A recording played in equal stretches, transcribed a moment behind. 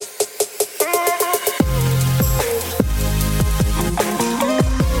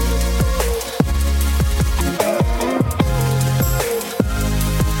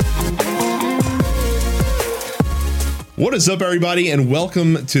What is up, everybody, and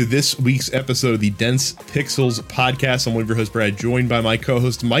welcome to this week's episode of the Dense Pixels podcast. I'm one of your hosts, Brad, joined by my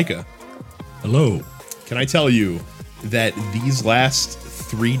co-host, Micah. Hello. Can I tell you that these last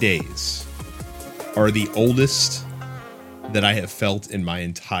 3 days are the oldest that I have felt in my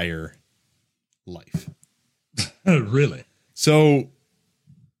entire life? Really? So,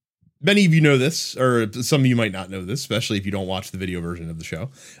 many of you know this, or some of you might not know this, especially if you don't watch the video version of the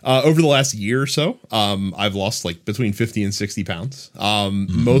show. Over the last year or so, I've lost like between 50 and 60 pounds,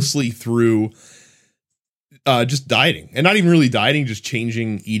 mostly through just dieting, and not even really dieting, just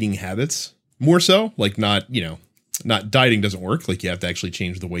changing eating habits more so. Like not dieting doesn't work. Like you have to actually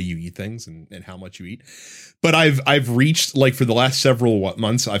change the way you eat things and how much you eat. But I've reached, like, for the last several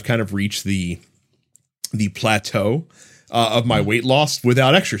months, I've kind of reached the plateau of my weight loss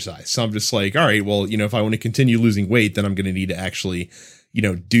without exercise. So I'm just like, all right, well, if I want to continue losing weight, then I'm going to need to actually,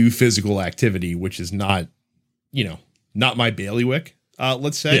 do physical activity, which is not my bailiwick,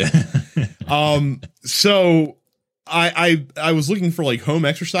 let's say. Yeah. So I was looking for like home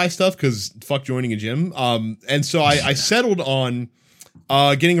exercise stuff because fuck joining a gym. And so I settled on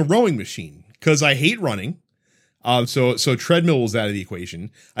getting a rowing machine because I hate running. So treadmill was out of the equation.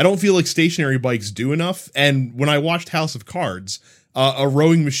 I don't feel like stationary bikes do enough. And when I watched House of Cards, a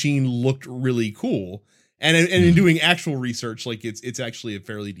rowing machine looked really cool. And in doing actual research, like it's actually a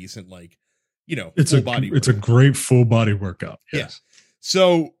fairly decent, like, it's a great full body workout. Yes. Yeah.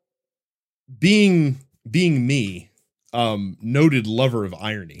 So being me, noted lover of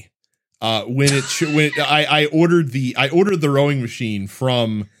irony, I ordered the rowing machine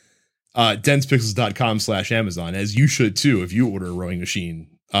from densepixels.com/Amazon, as you should too if you order a rowing machine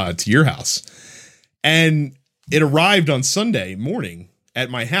to your house. And it arrived on Sunday morning at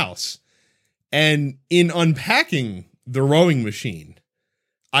my house. And in unpacking the rowing machine,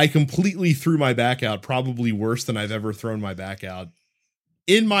 I completely threw my back out, probably worse than I've ever thrown my back out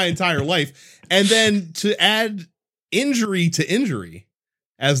in my entire life. And then to add injury to injury,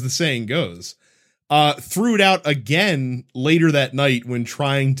 as the saying goes, threw it out again later that night when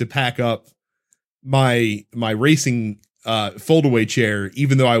trying to pack up my racing foldaway chair,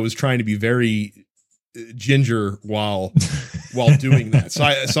 even though I was trying to be very ginger while doing that.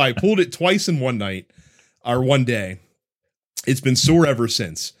 So I pulled it twice in one day. It's been sore ever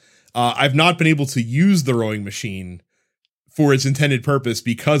since. I've not been able to use the rowing machine for its intended purpose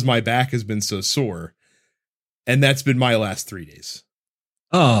because my back has been so sore. And that's been my last 3 days.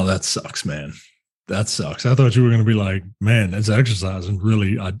 Oh, that sucks, man. That sucks. I thought you were going to be like, man, that's exercise, and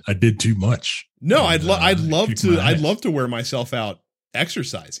really, I did too much. No, I'd love to wear myself out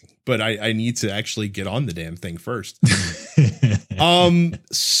exercising, but I need to actually get on the damn thing first.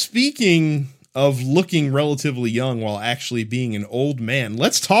 Speaking of looking relatively young while actually being an old man,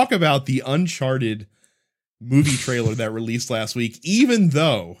 let's talk about the Uncharted movie trailer that released last week. Even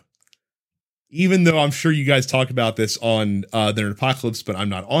though I'm sure you guys talked about this on the Nerd Apocalypse, but I'm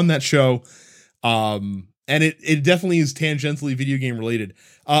not on that show. And it definitely is tangentially video game related.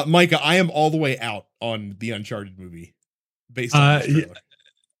 Micah, I am all the way out on the Uncharted movie based on this trailer.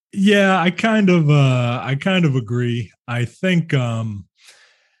 Yeah, I kind of agree. I think I'm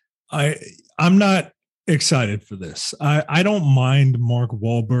not excited for this. I don't mind Mark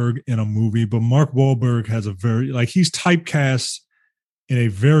Wahlberg in a movie, but Mark Wahlberg has he's typecast in a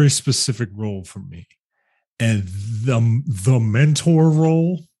very specific role for me. And the mentor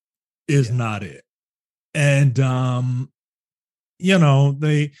role is not it. And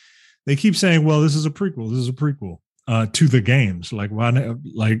they keep saying, well, this is a prequel to the games. Like, why not?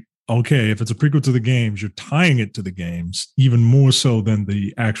 Like, okay, if it's a prequel to the games, you're tying it to the games even more so than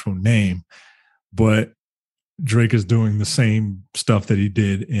the actual name. But Drake is doing the same stuff that he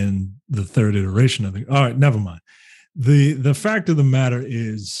did in the third iteration of all right, never mind. The fact of the matter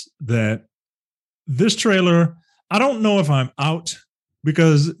is that this trailer, I don't know if I'm out,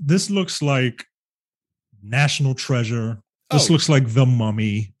 because this looks like National Treasure. This looks like The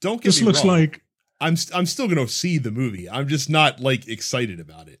Mummy. Don't get me wrong. Like I'm still going to see the movie. I'm just not like excited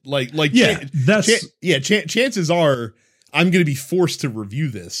about it. Chances are I'm going to be forced to review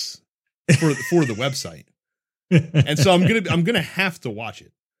this for the website. And so I'm going to have to watch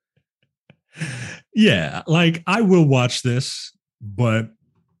it. Yeah, like I will watch this, but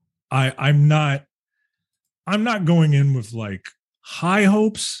I'm not going in with like high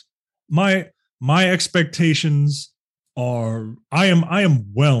hopes. My expectations are I am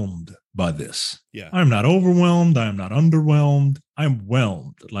whelmed by this. Yeah. I'm not overwhelmed. I am not underwhelmed. I'm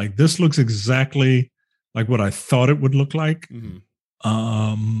whelmed. Like, this looks exactly like what I thought it would look like.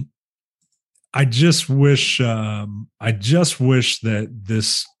 Mm-hmm. I just wish that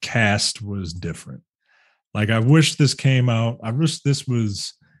this cast was different. Like, I wish this came out. I wish this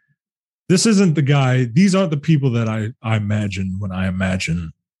was. This isn't the guy. These aren't the people that I imagine when I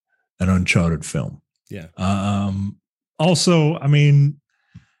imagine an Uncharted film. Yeah. Also, I mean,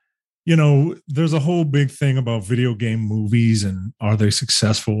 you know, there's a whole big thing about video game movies and are they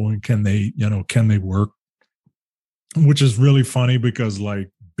successful and can they work? Which is really funny because like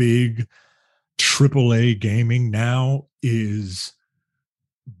big AAA gaming now is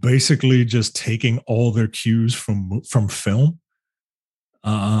basically just taking all their cues from film.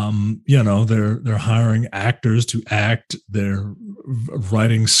 You know, they're hiring actors to act, they're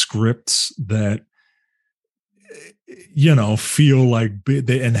writing scripts that you know feel like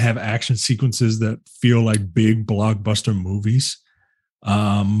and have action sequences that feel like big blockbuster movies.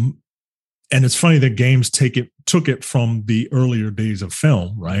 And it's funny that games took it from the earlier days of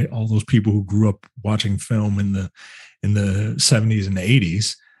film, right? All those people who grew up watching film in the 70s and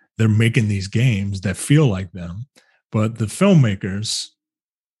 80s, they're making these games that feel like them. But the filmmakers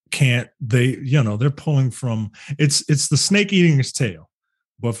can't, they're pulling from it's the snake eating its tail.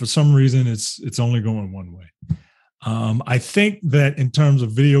 But for some reason it's only going one way. I think that in terms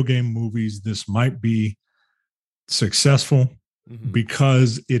of video game movies, this might be successful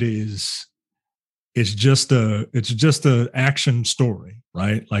because it's just a action story,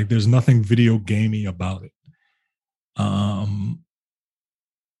 right? Like there's nothing video gamey about it.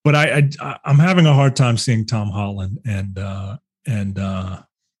 But I'm having a hard time seeing Tom Holland and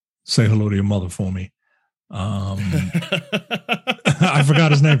say hello to your mother for me. I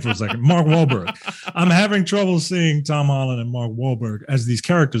forgot his name for a second. Mark Wahlberg. I'm having trouble seeing Tom Holland and Mark Wahlberg as these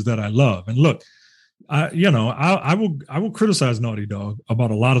characters that I love. And look, I will criticize Naughty Dog about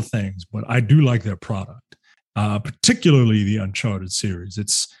a lot of things, but I do like their product, particularly the Uncharted series.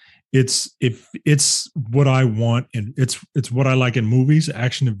 It's what I want, and it's what I like in movies,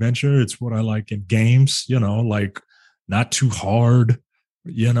 action adventure. It's what I like in games. You know, like not too hard.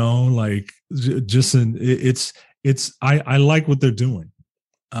 You know, like I like what they're doing,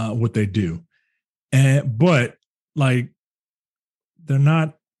 what they do, but like they're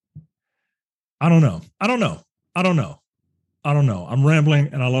not. I don't know. I'm rambling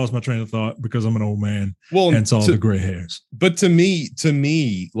and I lost my train of thought because I'm an old man. Well, and it's all the gray hairs. But to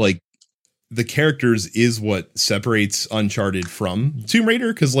me, like the characters is what separates Uncharted from Tomb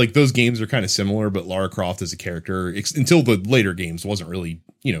Raider, because like those games are kind of similar, but Lara Croft as a character until the later games wasn't really,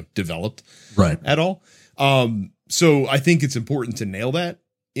 developed right at all. So I think it's important to nail that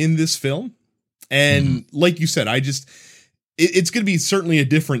in this film. And like you said, it's going to be certainly a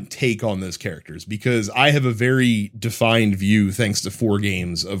different take on those characters because I have a very defined view, thanks to 4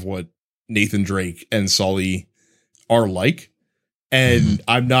 games, of what Nathan Drake and Sully are like. And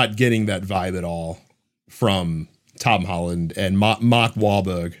I'm not getting that vibe at all from Tom Holland and Mark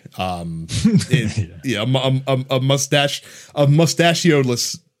Wahlberg. A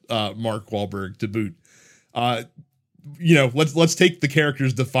mustachioless Mark Wahlberg to boot. Let's take the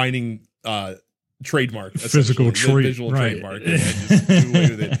characters defining trademark, physical trait, visual right. trademark, and just do away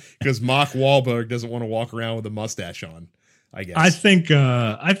with it because Mark Wahlberg doesn't want to walk around with a mustache on. I guess. I think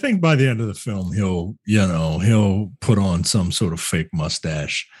by the end of the film he'll put on some sort of fake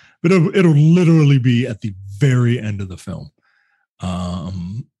mustache, but it'll literally be at the very end of the film. I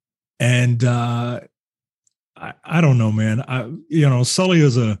don't know, man. Sully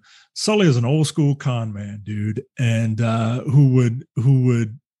is an old school con man, dude, and who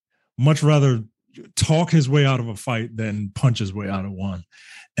would much rather talk his way out of a fight than punch his way out of one.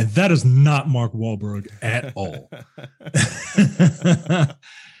 And that is not Mark Wahlberg at all.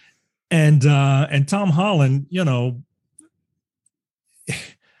 And Tom Holland, I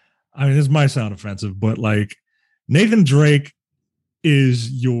mean, this might sound offensive, but like Nathan Drake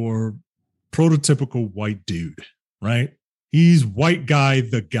is your prototypical white dude, right? He's white guy,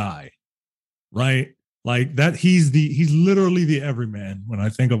 the guy, right? Like that. He's literally the everyman when I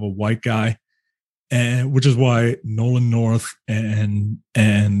think of a white guy. And which is why Nolan North and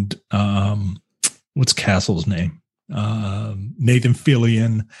what's Castle's name? Nathan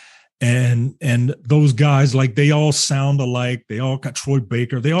Fillion and those guys, like they all sound alike. They all got Troy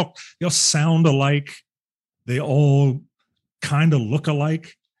Baker. They all sound alike. They all kind of look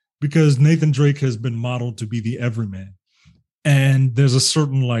alike because Nathan Drake has been modeled to be the everyman. And there's a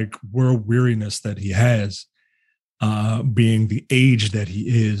certain like world weariness that he has, being the age that he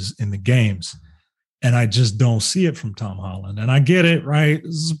is in the games. And I just don't see it from Tom Holland. And I get it, right?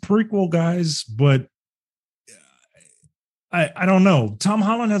 This is a prequel, guys, but I don't know. Tom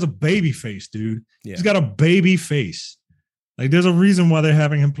Holland has a baby face, dude. Yeah. He's got a baby face. Like there's a reason why they're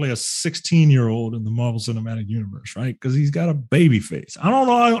having him play a 16-year-old in the Marvel Cinematic Universe, right? Because he's got a baby face. I don't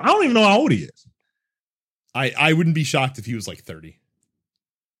know. I don't even know how old he is. I wouldn't be shocked if he was like 30.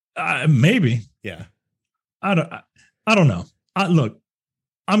 Maybe. Yeah. I don't know. Look,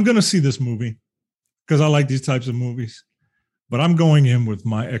 I'm going to see this movie because I like these types of movies, but I'm going in with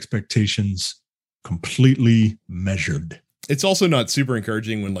my expectations completely measured. It's also not super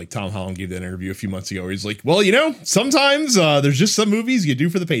encouraging when like Tom Holland gave that interview a few months ago where he's like, well, sometimes there's just some movies you do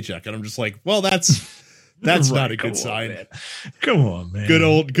for the paycheck. And I'm just like, well, that's right, not a good sign. Man. Come on, man.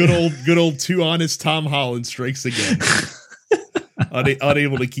 Good old too honest Tom Holland strikes again.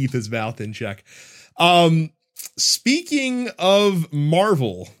 Unable to keep his mouth in check. Speaking of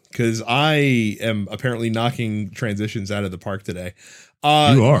Marvel, because I am apparently knocking transitions out of the park today.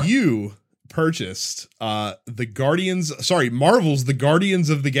 You purchased Marvel's The Guardians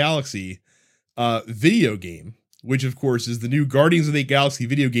of the Galaxy video game, which of course is the new Guardians of the Galaxy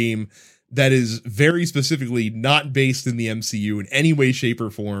video game that is very specifically not based in the MCU in any way, shape, or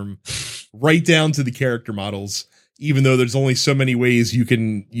form, right down to the character models. Even though there's only so many ways you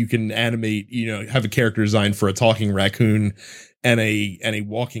can animate, have a character design for a talking raccoon and a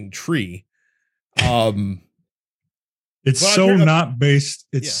walking tree. It's so not based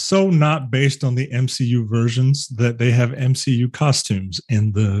on the MCU versions that they have MCU costumes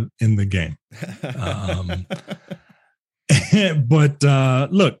in the game. But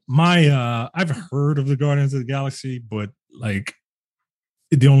look, I've heard of the Guardians of the Galaxy, but like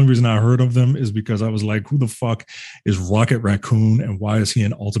the only reason I heard of them is because I was like, who the fuck is Rocket Raccoon and why is he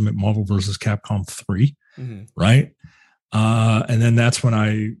in Ultimate Marvel vs. Capcom 3? Mm-hmm. Right. And then that's when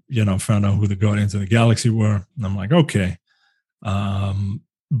I, found out who the Guardians of the Galaxy were. And I'm like, okay.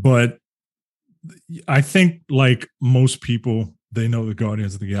 But I think like most people, they know the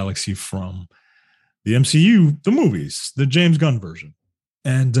Guardians of the Galaxy from the MCU, the movies, the James Gunn version.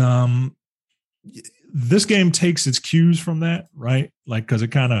 And this game takes its cues from that, right? Like, because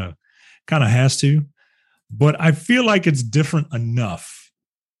it kind of has to. But I feel like it's different enough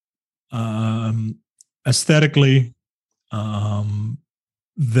aesthetically that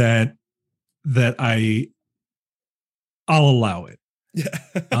I'll allow it. Yeah.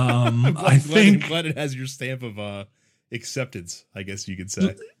 I'm glad it has your stamp of acceptance, I guess you could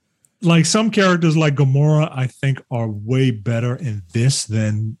say. Like some characters like Gamora, I think are way better in this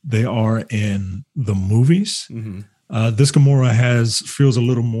than they are in the movies. Mm-hmm. This Gamora feels a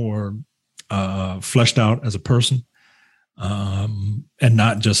little more fleshed out as a person, and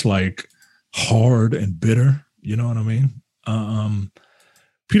not just like hard and bitter. You know what I mean?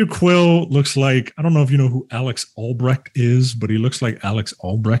 Peter Quill looks like, I don't know if you know who Alex Albrecht is, but he looks like Alex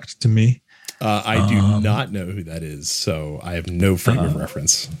Albrecht to me. I do not know who that is, so I have no frame of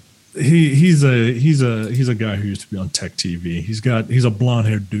reference. He's a guy who used to be on Tech TV. He's a blonde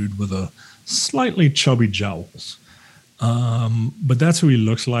haired dude with a slightly chubby jowls. But that's who he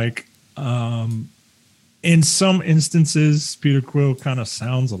looks like. In some instances, Peter Quill kind of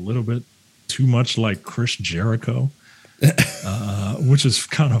sounds a little bit too much like Chris Jericho, which is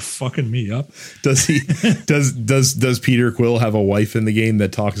kind of fucking me up. Does Peter Quill have a wife in the game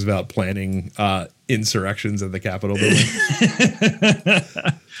that talks about planning insurrections at the Capitol building?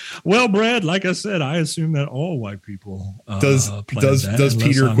 Well, Brad, like I said, I assume that all white people does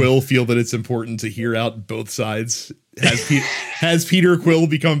Peter Quill feel that it's important to hear out both sides? Has Peter Quill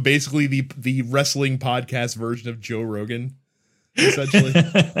become basically the wrestling podcast version of Joe Rogan, essentially?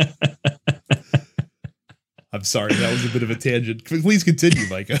 I'm sorry, that was a bit of a tangent. Please continue,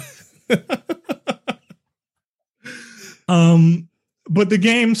 Micah. But the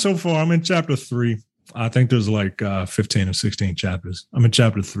game so far, I'm in chapter 3. I think there's like 15 or 16 chapters. I'm in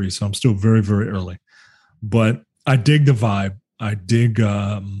chapter 3, so I'm still very, very early. But I dig the vibe. I dig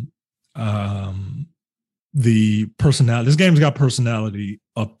the personality. This game's got personality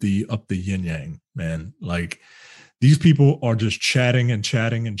up the yin yang, man. Like these people are just chatting and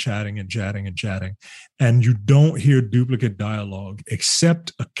chatting and chatting and chatting and chatting, and you don't hear duplicate dialogue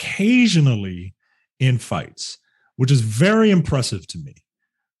except occasionally in fights, which is very impressive to me.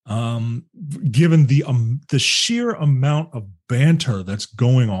 Given the sheer amount of banter that's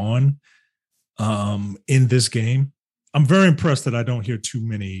going on in this game, I'm very impressed that I don't hear too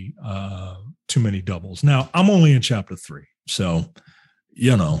many doubles. Now, I'm only in chapter 3, so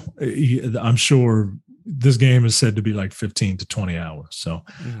I'm sure this game is said to be like 15 to 20 hours. So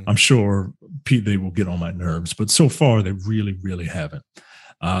I'm sure they will get on my nerves, but so far they really, really haven't.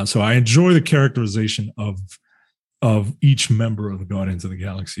 So I enjoy the characterization of each member of the Guardians of the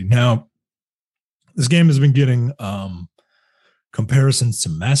Galaxy. Now, this game has been getting comparisons to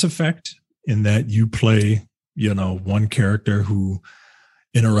Mass Effect in that you play, one character who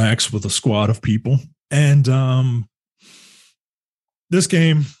interacts with a squad of people. And this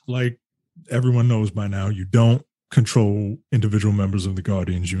game, like everyone knows by now, you don't control individual members of the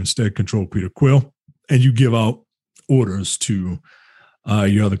Guardians. You instead control Peter Quill, and you give out orders to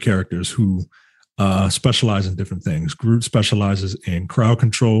your other characters who specialize in different things. Groot specializes in crowd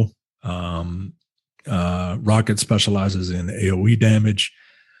control. Rocket specializes in AoE damage.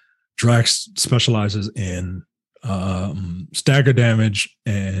 Drax specializes in stagger damage,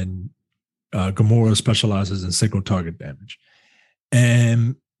 and Gamora specializes in single target damage.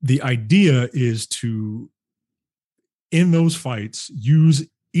 And the idea is to, in those fights, use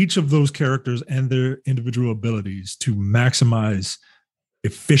each of those characters and their individual abilities to maximize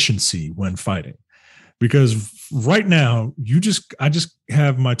efficiency when fighting. Because right now, I just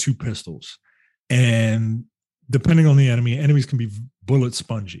have my 2 pistols, and depending on the enemy, enemies can be bullet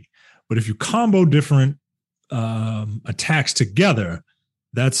spongy. But if you combo different attacks together,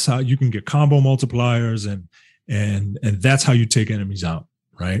 that's how you can get combo multipliers, and that's how you take enemies out,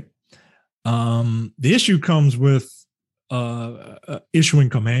 right? The issue comes with issuing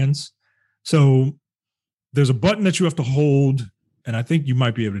commands. So there's a button that you have to hold, and I think you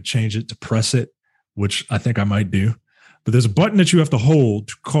might be able to change it to press it, which I think I might do. But there's a button that you have to hold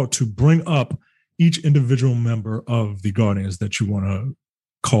to bring up each individual member of the Guardians that you want to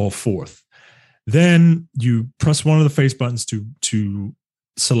call forth. Then you press one of the face buttons to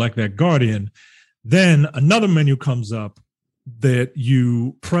select that Guardian. Then another menu comes up that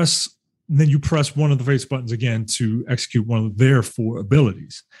you press. Then you press one of the face buttons again to execute one of their 4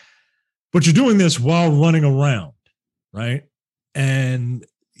 abilities. But you're doing this while running around, right? And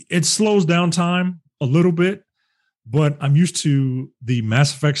it slows down time a little bit, but I'm used to the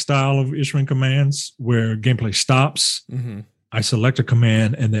Mass Effect style of issuing commands where gameplay stops. Mm-hmm. I select a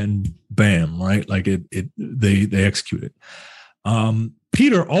command and then bam, right? Like they execute it.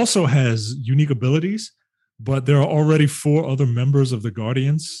 Peter also has unique abilities, but there are already 4 other members of the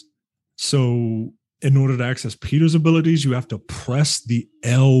Guardians. So in order to access Peter's abilities, you have to press the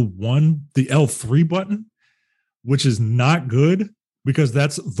L3 button, which is not good because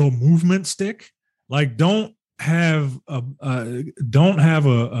that's the movement stick. Like, don't have a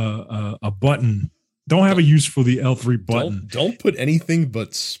button. Don't have a use for the L3 button. Don't put anything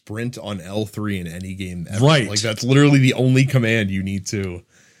but sprint on L3 in any game ever. Right. Like, that's literally the only command you need to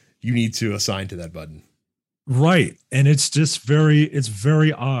assign to that button. Right. And it's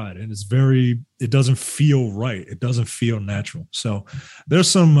very odd, and it doesn't feel right. It doesn't feel natural. So there's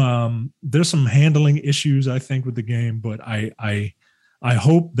some handling issues, I think, with the game, but I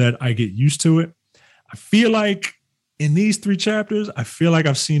hope that I get used to it. I feel like in these 3 chapters, I feel like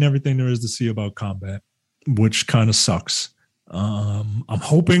I've seen everything there is to see about combat, which kind of sucks. I'm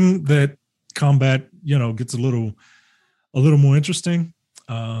hoping that combat, gets a little more interesting.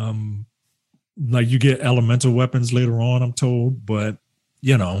 Like you get elemental weapons later on, I'm told, but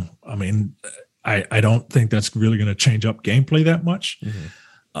I mean, I don't think that's really going to change up gameplay that much.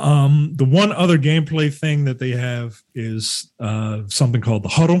 Mm-hmm. The one other gameplay thing that they have is something called the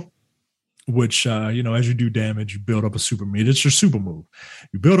huddle, which, as you do damage, you build up a super meter. It's your super move.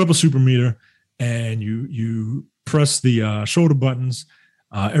 You build up a super meter and you press the shoulder buttons.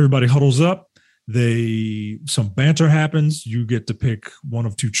 Everybody huddles up. Some banter happens. You get to pick one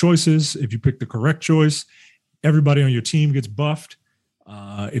of 2 choices. If you pick the correct choice, everybody on your team gets buffed.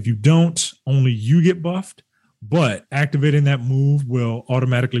 If you don't, only you get buffed. But activating that move will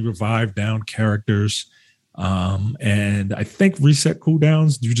automatically revive down characters. And I think reset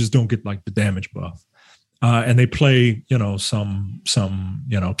cooldowns. You just don't get like the damage buff. And they play, some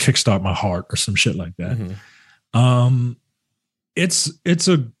Kickstart My Heart or some shit like that. Mm-hmm. It's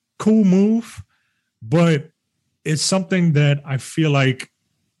a cool move, but it's something that I feel like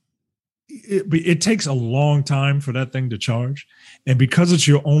it takes a long time for that thing to charge. And because it's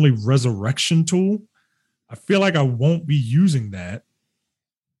your only resurrection tool, I feel like I won't be using that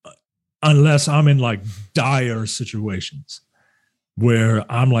unless I'm in like dire situations where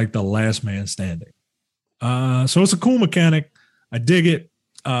I'm like the last man standing. So it's a cool mechanic. I dig it.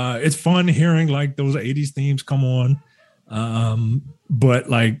 It's fun hearing like those 80s themes come on. But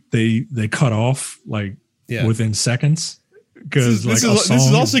like they cut off like within seconds because this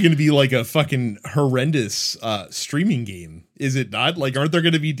is also going to be like a fucking horrendous streaming game, is it not? Like, aren't there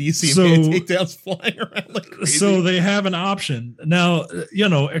going to be DC and takedowns flying around like crazy? So they have an option now.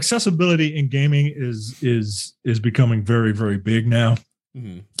 Accessibility in gaming is becoming very, very big now.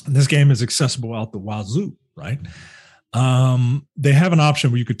 Mm-hmm. And this game is accessible out the wazoo, right? They have an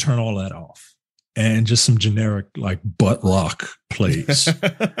option where you could turn all that off. And just some generic like butt rock plays.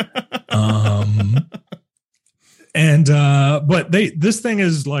 But this thing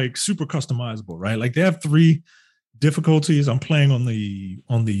is like super customizable, right? Like they have 3 difficulties. I'm playing on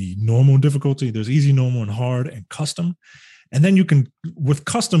the normal difficulty. There's easy, normal, and hard, and custom. And then with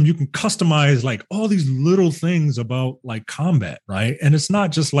custom, you can customize like all these little things about like combat, right? And it's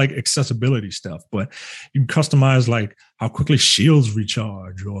not just like accessibility stuff, but you can customize like how quickly shields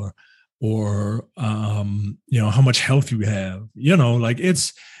recharge, or how much health you have. Like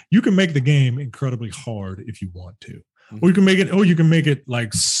you can make the game incredibly hard if you want to, or you can make it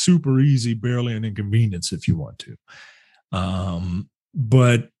like super easy, barely an inconvenience if you want to.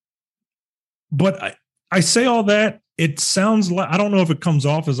 But I say all that. It sounds like, I don't know if it comes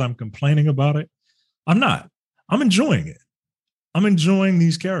off as I'm complaining about it. I'm not. I'm enjoying it. I'm enjoying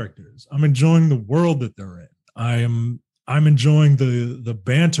these characters. I'm enjoying the world that they're in. I'm enjoying the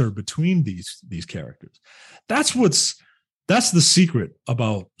banter between these characters. That's the secret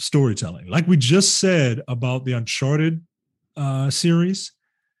about storytelling. Like we just said about the Uncharted series,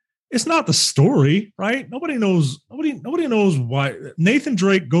 it's not the story, right? Nobody knows why Nathan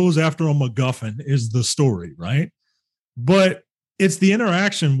Drake goes after a MacGuffin is the story, right? But it's the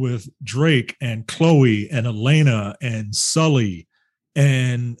interaction with Drake and Chloe and Elena and Sully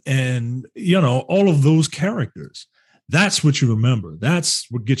and all of those characters. That's what you remember. That's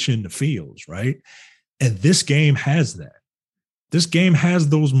what gets you in the feels, right? And this game has that. This game has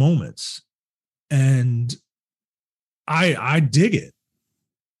those moments, and I dig it.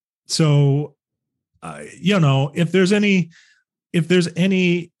 So,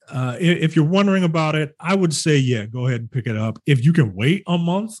 if you're wondering about it, I would say, yeah, go ahead and pick it up. If you can wait a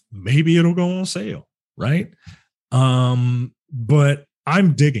month, maybe it'll go on sale, right? But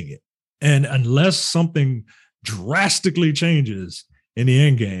I'm digging it. And unless something drastically changes in the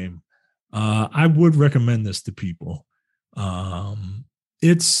end game, I would recommend this to people.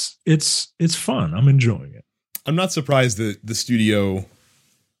 It's fun. I'm enjoying it. I'm not surprised that the studio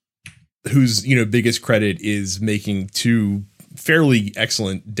whose biggest credit is making two fairly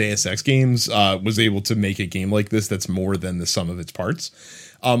excellent Deus Ex games was able to make a game like this that's more than the sum of its parts.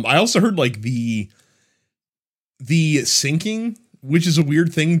 I also heard like the syncing, which is a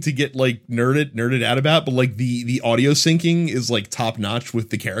weird thing to get like nerded out about, but like the audio syncing is like top notch with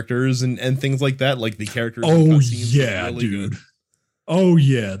the characters and things like that. Like the characters. Oh yeah, really dude. Good. Oh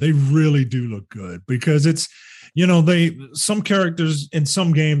yeah, they really do look good because it's, some characters in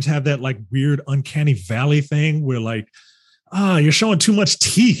some games have that like weird uncanny valley thing where like, you're showing too much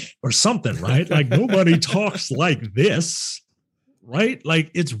teeth or something, right? Like nobody talks like this, right? Like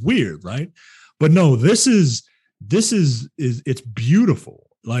it's weird, right? But no, this is it's beautiful.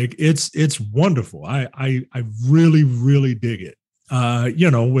 Like it's wonderful. I really, really dig it.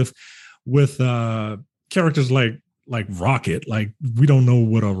 With characters like Rocket, like we don't know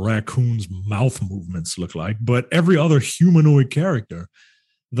what a raccoon's mouth movements look like, but every other humanoid character,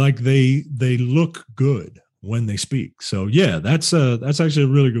 like they look good when they speak. So yeah, that's actually a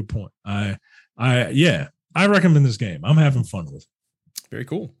really good point. I recommend this game. I'm having fun with it. Very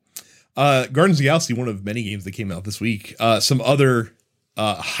cool. Guardians of the Galaxy, one of many games that came out this week. Some other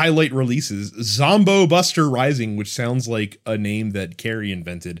highlight releases. Zombo Buster Rising, which sounds like a name that Carrie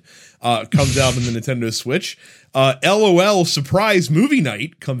invented, comes out on the Nintendo Switch. LOL Surprise Movie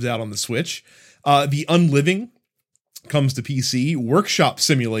Night comes out on the Switch. The Unliving comes to PC. Workshop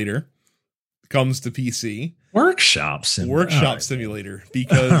Simulator comes to PC. Workshop Simulator,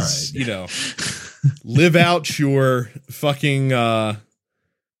 because live out your fucking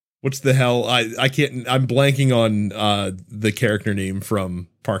what's the hell? I can't. I'm blanking on the character name from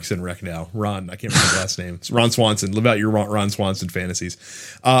Parks and Rec now. Ron. I can't remember the last name. It's Ron Swanson. Live out your Ron Swanson fantasies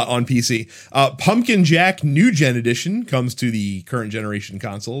on PC. Pumpkin Jack New Gen Edition comes to the current generation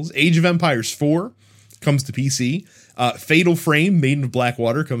consoles. Age of Empires 4 comes to PC. Fatal Frame, Maiden of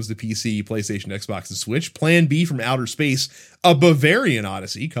Blackwater comes to PC, PlayStation, Xbox, and Switch. Plan B from Outer Space, A Bavarian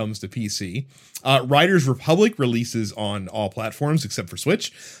Odyssey comes to PC. Riders Republic releases on all platforms except for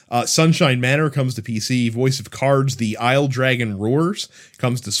Switch. Sunshine Manor comes to PC. Voice of Cards, The Isle Dragon Roars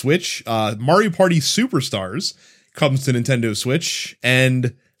comes to Switch. Mario Party Superstars comes to Nintendo Switch.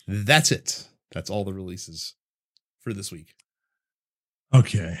 And that's it. That's all the releases for this week.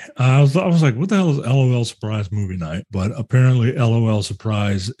 Okay. I was like, what the hell is LOL Surprise Movie Night? But apparently LOL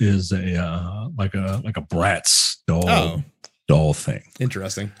Surprise is a like a Bratz doll thing.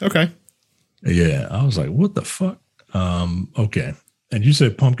 Interesting. Okay. Yeah. I was like, what the fuck? Okay. And you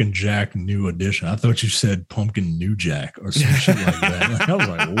said Pumpkin Jack New Edition. I thought you said Pumpkin New Jack or some shit like that. I was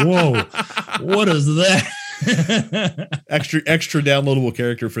like, whoa, what is that? extra downloadable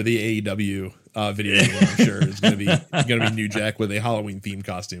character for the AEW video game, I'm sure is gonna be New Jack with a Halloween themed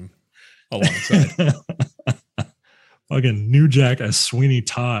costume alongside. Fucking New Jack as Sweeney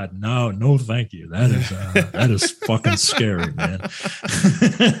Todd. No, thank you. That is fucking scary, man.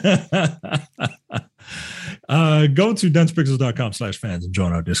 Go to densepixels.com/fans and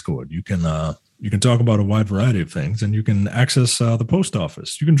join our Discord. You can talk about a wide variety of things, and you can access the post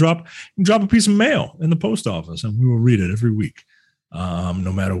office. You can drop a piece of mail in the post office, and we will read it every week,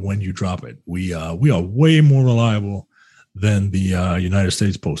 no matter when you drop it. We are way more reliable than the United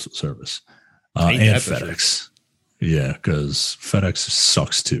States Postal Service and FedEx. Yeah, because FedEx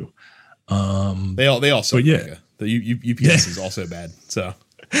sucks too. They all suck. But yeah, the UPS is also bad. So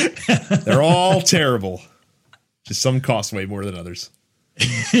they're all terrible. Just some cost way more than others.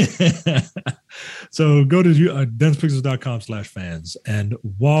 So go to densepixels.com/fans, and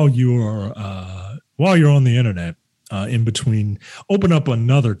while you're on the internet, in between, open up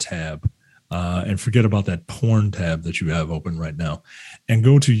another tab. And forget about that porn tab that you have open right now, and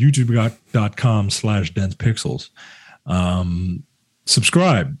go to youtube.com/densepixels.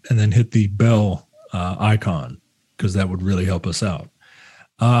 Subscribe and then hit the bell icon, because that would really help us out.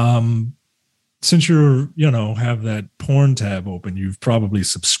 Since have that porn tab open, you've probably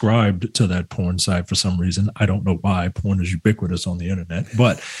subscribed to that porn site for some reason. I don't know why. Porn is ubiquitous on the internet.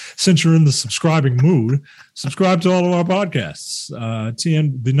 But since you're in the subscribing mood, subscribe to all of our podcasts.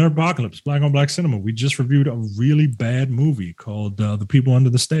 TN, The Nerdpocalypse, Black on Black Cinema. We just reviewed a really bad movie called The People Under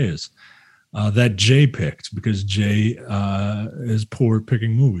the Stairs that Jay picked, because Jay is poor at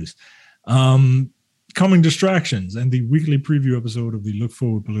picking movies. Coming Distractions, and the weekly preview episode of the Look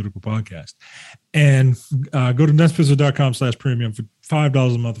Forward Political Podcast. And go to densepixels.com/premium for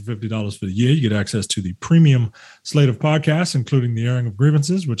 $5 a month or $50 for the year. You get access to the premium slate of podcasts, including the airing of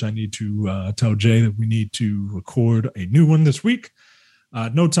Grievances, which I need to tell Jay that we need to record a new one this week.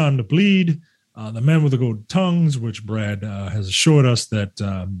 No Time to Bleed, The Men with the Golden Tongues, which Brad has assured us that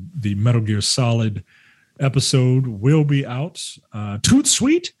the Metal Gear Solid episode will be out. Toot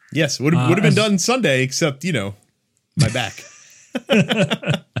Sweet. Yes, would have been done Sunday, except, my back.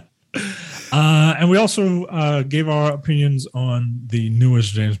 And we also gave our opinions on the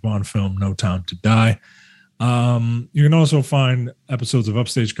newest James Bond film, No Time to Die. You can also find episodes of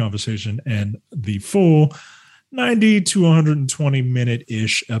Upstage Conversation and the full 90 to 120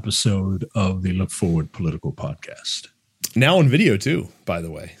 minute-ish episode of the Look Forward Political Podcast. Now on video, too, by the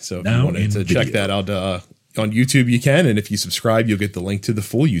way. So if you wanted to check that out on YouTube, you can. And if you subscribe, you'll get the link to the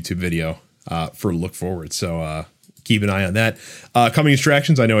full YouTube video for Look Forward. So keep an eye on that. Coming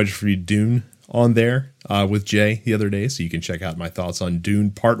Distractions, I know I just reviewed Dune on there with Jay the other day, so you can check out my thoughts on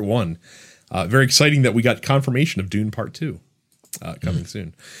Dune Part 1. Very exciting that we got confirmation of Dune Part 2 coming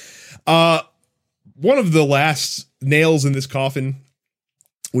soon. One of the last nails in this coffin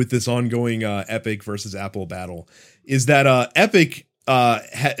with this ongoing Epic versus Apple battle is that Epic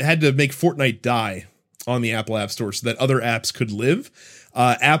had to make Fortnite die on the Apple App Store so that other apps could live.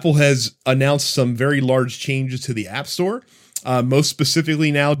 Apple has announced some very large changes to the App Store. Most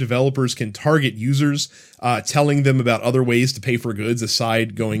specifically now, developers can target users, telling them about other ways to pay for goods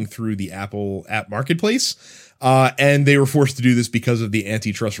aside going through the Apple App Marketplace. And they were forced to do this because of the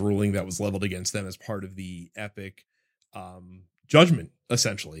antitrust ruling that was leveled against them as part of the Epic judgment,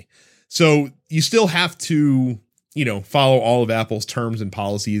 essentially. So you still have to follow all of Apple's terms and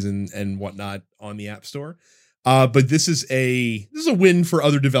policies and whatnot on the App Store. But this is a win for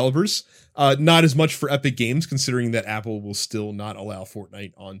other developers. Not as much for Epic Games, considering that Apple will still not allow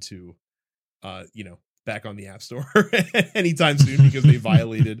Fortnite onto, back on the App Store anytime soon, because they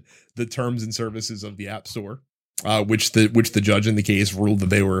violated the terms and services of the App Store, which the judge in the case ruled that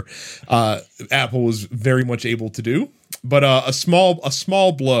they were Apple was very much able to do. But a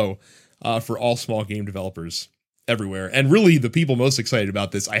small blow for all small game developers everywhere. And really the people most excited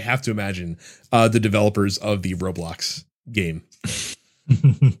about this, I have to imagine, the developers of the Roblox game.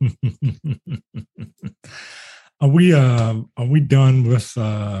 Are we done with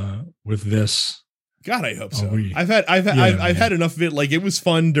this? God, I hope so. I've had enough of it. Like, it was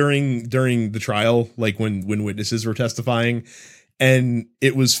fun during the trial, like when witnesses were testifying, and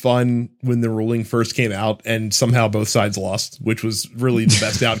it was fun when the ruling first came out and somehow both sides lost, which was really the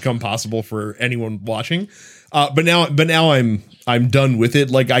best outcome possible for anyone watching. But now I'm done with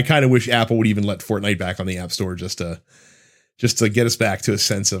it. Like, I kind of wish Apple would even let Fortnite back on the App Store just to get us back to a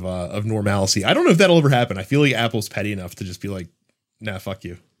sense of normalcy. I don't know if that'll ever happen. I feel like Apple's petty enough to just be like, nah, fuck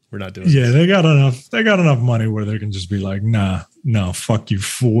you. We're not doing this. They got enough money where they can just be like, nah, no, fuck you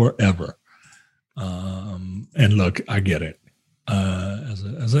forever. And look, I get it.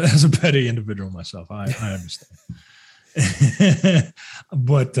 As a petty individual myself, I understand.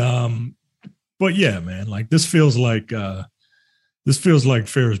 But yeah, man, like this feels like Ferris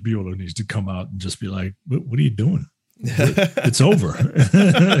Bueller needs to come out and just be like, what are you doing? It's over.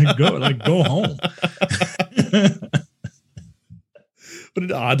 Go home. What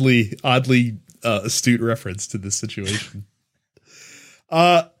an oddly astute reference to this situation.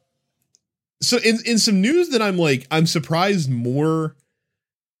 So in some news that I'm surprised more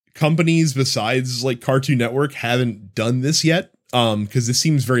companies besides like Cartoon Network haven't done this yet. Because this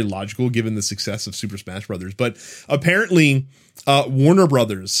seems very logical given the success of Super Smash Brothers. But apparently, Warner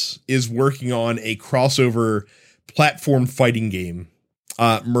Brothers is working on a crossover platform fighting game,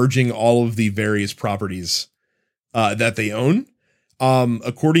 merging all of the various properties that they own.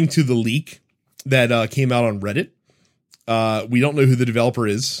 According to the leak that came out on Reddit, we don't know who the developer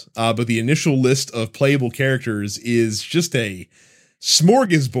is, but the initial list of playable characters is just a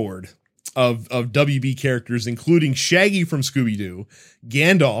smorgasbord of WB characters, including Shaggy from Scooby-Doo,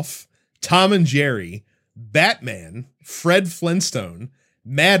 Gandalf, Tom and Jerry, Batman, Fred Flintstone,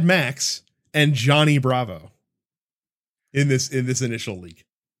 Mad Max, and Johnny Bravo in this initial leak.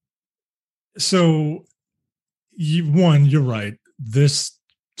 So, you're right. This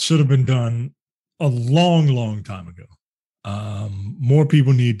should have been done a long time ago. More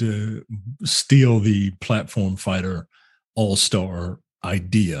people need to steal the platform fighter all-star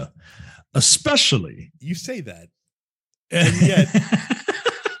idea. Especially, you say that, and yet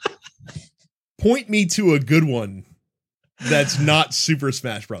point me to a good one that's not Super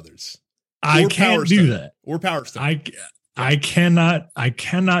Smash Brothers. I can't do that. Or Power Stone. I cannot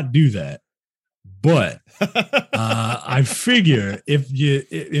do that. But I figure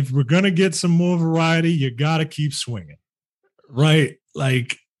if we're gonna get some more variety, you gotta keep swinging, right?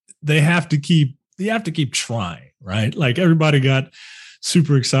 Like you have to keep trying, right? Like everybody got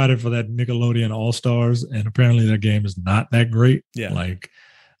super excited for that Nickelodeon All-Stars, and apparently that game is not that great. Yeah.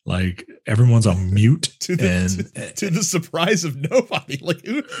 Like everyone's on mute to the surprise of nobody. Like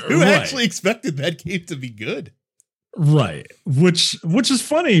who right. actually expected that game to be good? Right. Which is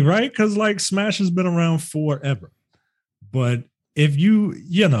funny, right? Because like Smash has been around forever. But if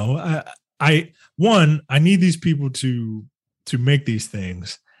I need these people to make these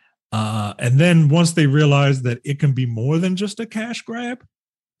things. And then once they realize that it can be more than just a cash grab,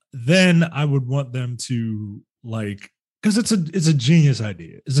 then I would want them to because it's a genius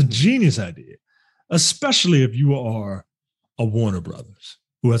idea. It's a genius idea, especially if you are a Warner Brothers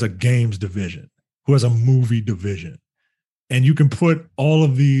who has a games division, who has a movie division, and you can put all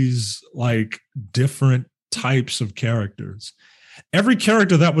of these different types of characters. Every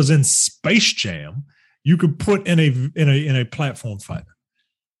character that was in Space Jam, you could put in a platform fighter.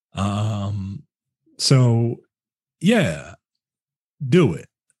 So yeah, do it.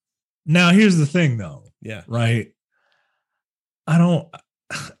 Now here's the thing though. Yeah. Right. I don't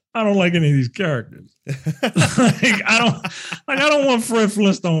like any of these characters. I don't want Fred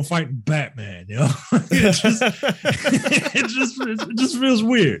Flintstone fighting Batman, it just feels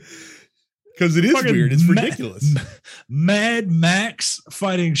weird. Because it is weird. It's ridiculous. Mad Max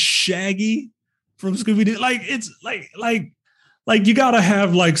fighting Shaggy from Scooby-Doo. It's like you gotta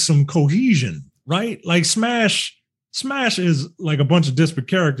have some cohesion, right? Like Smash is a bunch of disparate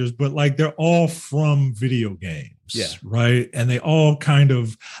characters, but they're all from video games, right? And they all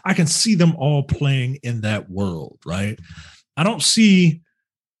I can see them all playing in that world, right? I don't see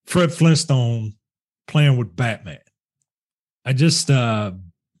Fred Flintstone playing with Batman. I just I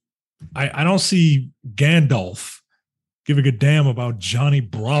don't see Gandalf giving a damn about Johnny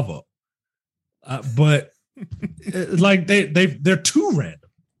Bravo, but. They're too random.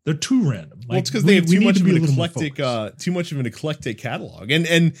 They're too random. Well, it's because they have too much of an eclectic catalog,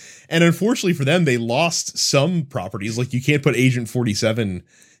 and unfortunately for them, they lost some properties. Like you can't put Agent 47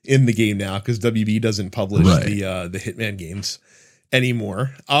 in the game now because WB doesn't publish the Hitman games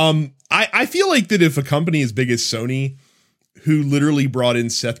anymore. I feel like that if a company as big as Sony, who literally brought in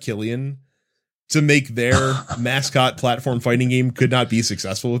Seth Killian to make their mascot platform fighting game, could not be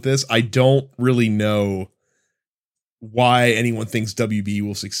successful with this, I don't really know why anyone thinks WB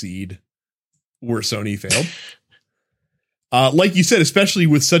will succeed where Sony failed. Like you said, especially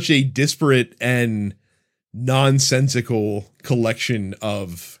with such a disparate and nonsensical collection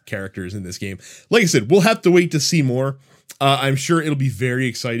of characters in this game. Like I said, we'll have to wait to see more. I'm sure it'll be very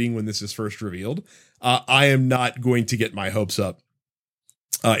exciting when this is first revealed. I am not going to get my hopes up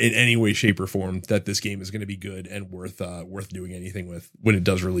in any way, shape, or form that this game is going to be good and worth doing anything with when it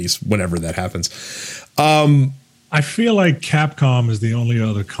does release, whenever that happens. I feel like Capcom is the only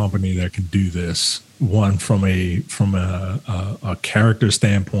other company that can do this. One from a character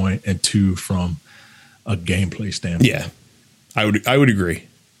standpoint, and two from a gameplay standpoint. Yeah, I would agree.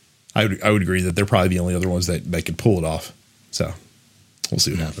 I would agree that they're probably the only other ones that could pull it off. So we'll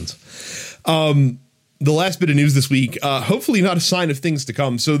see what happens. the last bit of news this week, hopefully not a sign of things to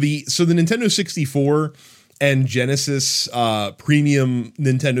come. So the Nintendo 64 and Genesis premium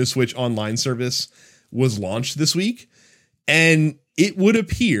Nintendo Switch online service was launched this week. And it would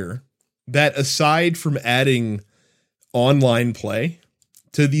appear that aside from adding online play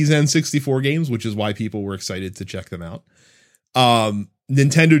to these N64 games, which is why people were excited to check them out,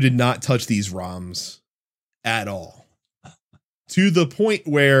 Nintendo did not touch these ROMs at all, to the point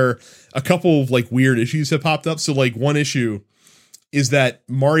where a couple of like weird issues have popped up. So like one issue is that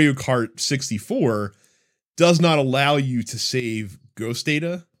Mario Kart 64 does not allow you to save ghost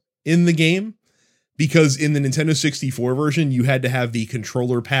data in the game, because in the Nintendo 64 version, you had to have the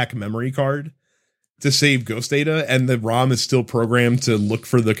controller pack memory card to save ghost data, and the ROM is still programmed to look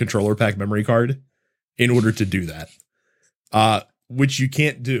for the controller pack memory card in order to do that, which you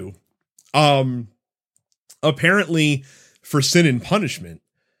can't do. Apparently, for Sin and Punishment,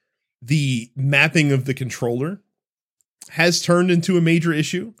 the mapping of the controller has turned into a major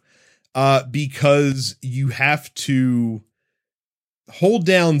issue, because you have to hold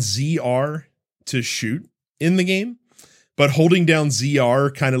down ZR to shoot in the game, but holding down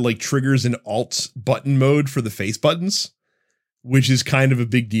ZR kind of like triggers an alt button mode for the face buttons, which is kind of a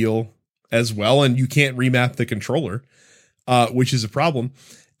big deal as well. And you can't remap the controller, which is a problem.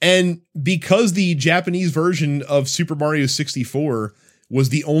 And because the Japanese version of Super Mario 64 was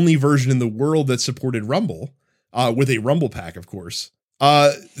the only version in the world that supported Rumble, with a Rumble pack, of course,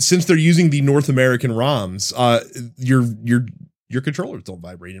 since they're using the North American ROMs, your controllers don't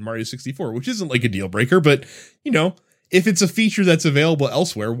vibrate in Mario 64, which isn't like a deal breaker, but you know, if it's a feature that's available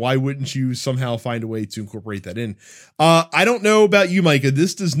elsewhere, why wouldn't you somehow find a way to incorporate that in? I don't know about you, Micah.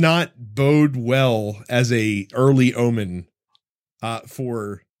 This does not bode well as a early omen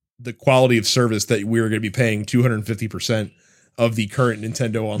for the quality of service that we're going to be paying 250% of the current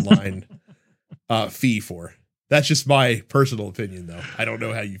Nintendo Online fee for. That's just my personal opinion, though. I don't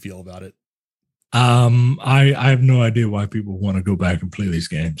know how you feel about it. I have no idea why people want to go back and play these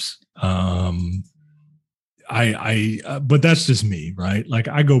games. But that's just me, right? Like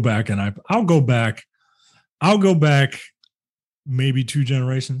I go back and I'll go back maybe 2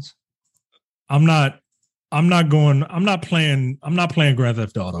 generations. I'm not playing Grand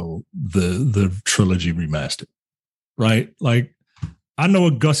Theft Auto, the trilogy remastered, right? Like I know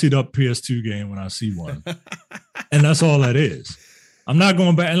a gussied up PS2 game when I see one, and that's all that is. I'm not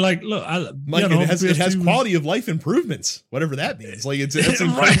going back and like, look, Mike, it has quality of life improvements, whatever that means. Like it's an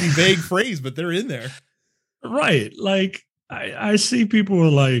incredibly vague phrase, but they're in there. Right. Like I see people are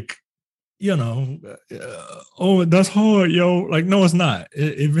like, you know, oh, that's hard, yo. Like, no, it's not.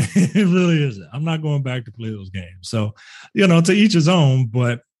 It really isn't. I'm not going back to play those games. So, you know, to each his own,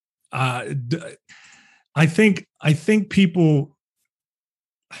 but I think people,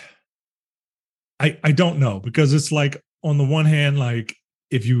 I don't know, because it's like, on the one hand, like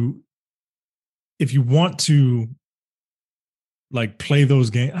if you want to like play those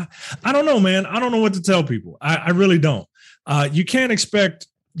games, I don't know, man. I don't know what to tell people. I really don't. You can't expect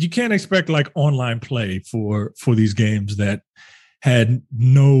like online play for these games that had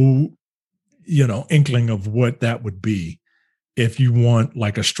no, you know, inkling of what that would be if you want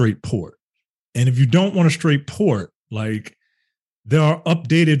like a straight port. And if you don't want a straight port, like there are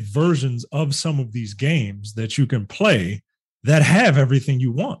updated versions of some of these games that you can play that have everything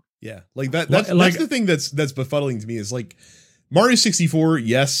you want. Yeah. Like that's the thing that's befuddling to me is like Mario 64.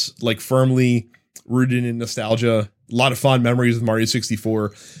 Yes. Like firmly rooted in nostalgia, a lot of fond memories of Mario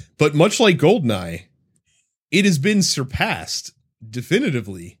 64, but much like GoldenEye, it has been surpassed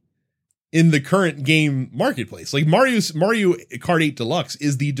definitively in the current game marketplace. Like Mario Kart 8 Deluxe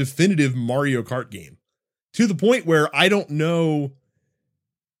is the definitive Mario Kart game, to the point where I don't know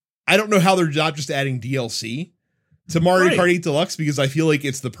how they're not just adding DLC to Mario Kart 8 Deluxe, because I feel like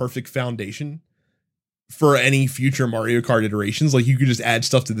it's the perfect foundation for any future Mario Kart iterations. Like you could just add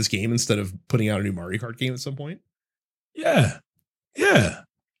stuff to this game instead of putting out a new Mario Kart game at some point. Yeah. Yeah.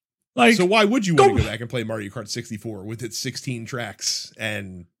 Like, so why would you want to go back and play Mario Kart 64 with its 16 tracks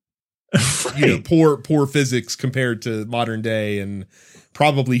and you know, poor physics compared to modern day and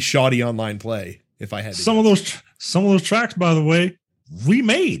probably shoddy online play? If I had to some of those tracks, by the way,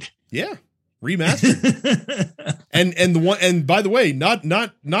 remade. Yeah. Remastered. and by the way, not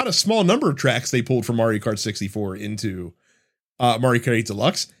a small number of tracks they pulled from Mario Kart 64 into Mario Kart 8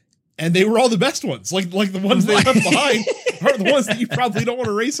 Deluxe, and they were all the best ones. Like the ones they left behind are the ones that you probably don't want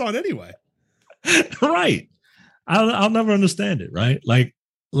to race on anyway. Right. I'll never understand it, right? Like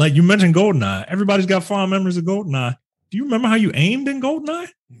you mentioned GoldenEye. Everybody's got fond memories of GoldenEye. Do you remember how you aimed in GoldenEye?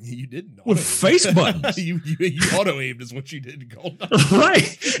 You didn't. With face buttons. you auto-aimed is what you did in GoldenEye.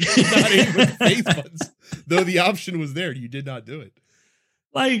 Right. You did not aim with face buttons. Though the option was there, you did not do it.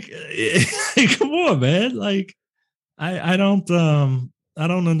 Like, come on, man. Like, I don't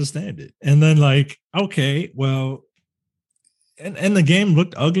understand it. And then like, okay, well, and the game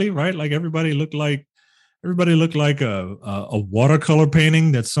looked ugly, right? Like everybody looked like a watercolor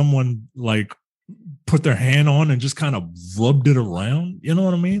painting that someone like put their hand on and just kind of rubbed it around. You know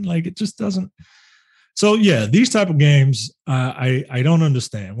what I mean? Like it just doesn't. So yeah, these type of games, I don't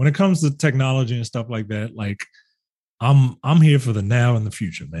understand when it comes to technology and stuff like that. Like I'm here for the now and the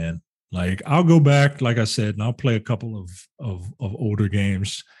future, man. Like I'll go back, like I said, and I'll play a couple of older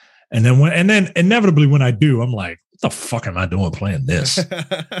games. And then inevitably when I do, I'm like, what the fuck am I doing playing this?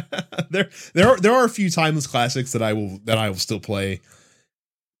 there are a few timeless classics that I will still play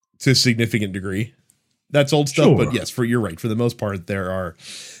to a significant degree. That's old stuff, but yes, you're right. For the most part, there are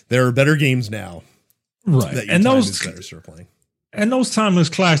better games now, right? That and those better start playing. And those timeless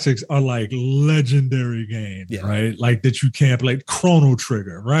classics are like legendary games, right? Like that you can't play. Chrono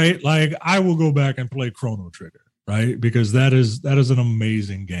Trigger, right? Like I will go back and play Chrono Trigger, right? Because that is an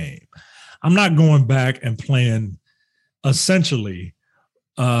amazing game. I'm not going back and playing essentially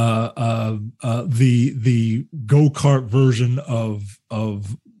the go-kart version of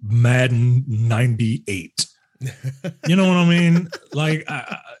Madden 98. You know what I mean? Like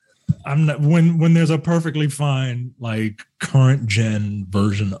I'm not when there's a perfectly fine like current gen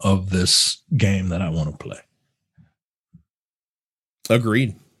version of this game that I want to play.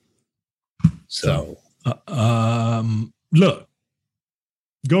 Agreed. So look,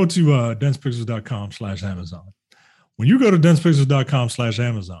 go to densepixels.com/Amazon. When you go to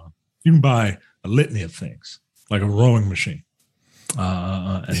densepixels.com/Amazon, you can buy a litany of things like a rowing machine.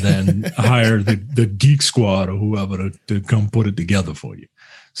 And then hire the Geek Squad or whoever to come put it together for you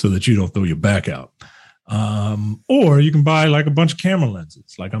so that you don't throw your back out. Or you can buy like a bunch of camera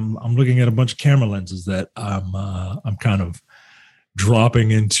lenses. Like I'm looking at a bunch of camera lenses that I'm kind of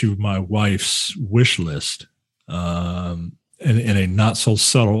dropping into my wife's wish list in a not so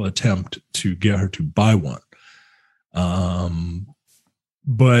subtle attempt to get her to buy one.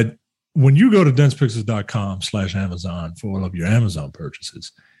 But when you go to densepixels.com/Amazon for all of your Amazon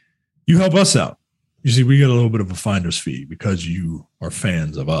purchases, you help us out. You see, we get a little bit of a finder's fee because you are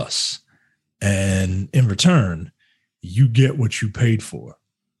fans of us. And in return, you get what you paid for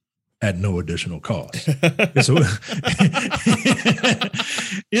at no additional cost.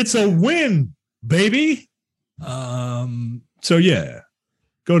 It's a win, baby. So yeah,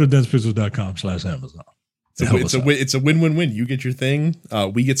 go to densepixels.com/Amazon. It's a win-win-win. You get your thing,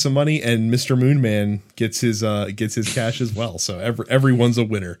 we get some money, and Mr. Moonman gets his cash as well. So everyone's a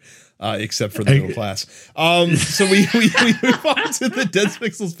winner, except for the middle class. So we move on to the Dense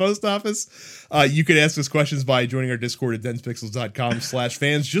Pixels post office. You can ask us questions by joining our Discord at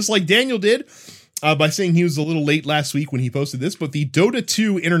densepixels.com/fans, just like Daniel did. By saying he was a little late last week when he posted this, but the Dota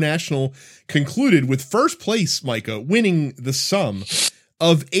 2 International concluded with first place, Micah, winning the sum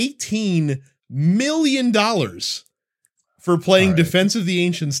of $18 million for playing Defense of the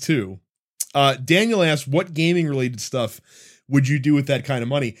Ancients 2. Daniel asked, what gaming related stuff would you do with that kind of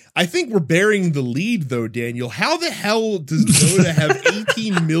money? I think we're bearing the lead though, Daniel. How the hell does Dota have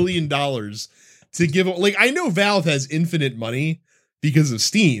 $18 million to give? Like, I know Valve has infinite money because of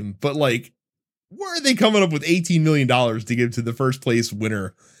Steam, but like, where are they coming up with $18 million to give to the first place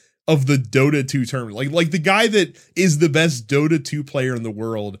winner of the Dota 2 tournament? Like the guy that is the best Dota 2 player in the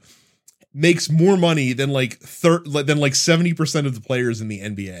world makes more money than like 70% of the players in the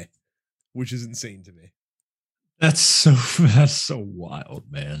NBA, which is insane to me. That's so wild,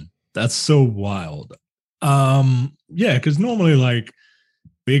 man. That's so wild. Yeah, because normally like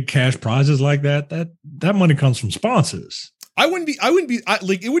big cash prizes like that money comes from sponsors.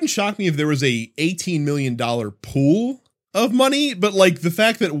 It wouldn't shock me if there was a $18 million pool of money, but like the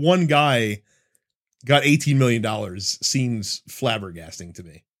fact that one guy got $18 million seems flabbergasting to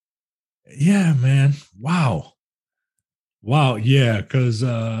me. Yeah, man. Wow. Yeah. Cause,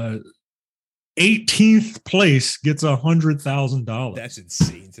 18th place gets $100,000. That's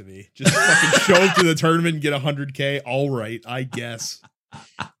insane to me. Just fucking show up to the tournament and get $100K. All right, I guess.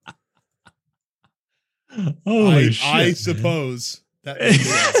 Holy shit, I suppose that makes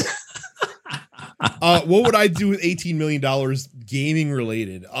sense. What would I do with $18 million gaming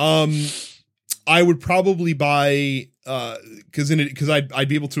related? I would probably buy because I'd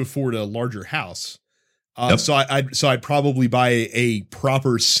be able to afford a larger house. So I'd probably buy a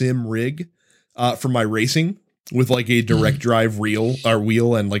proper sim rig for my racing with like a direct drive wheel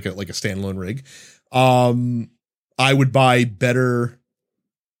and like a standalone rig. I would buy better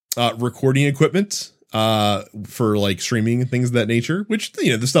recording equipment for like streaming and things of that nature, which,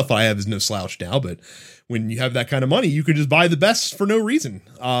 you know, the stuff I have is no slouch now, but when you have that kind of money, you could just buy the best for no reason.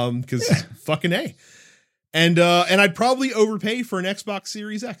 Cause fucking A. And I'd probably overpay for an Xbox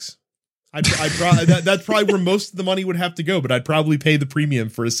Series X. I'd probably, that's probably where most of the money would have to go, but I'd probably pay the premium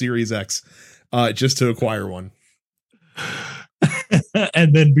for a Series X, just to acquire one.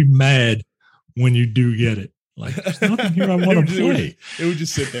 And then be mad when you do get it. Like, there's nothing here I want to play. It would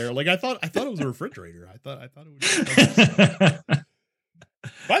just sit there. Like I thought it was a refrigerator. I thought it would.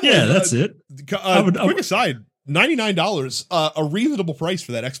 By the way, that's it. Quick aside: $99, a reasonable price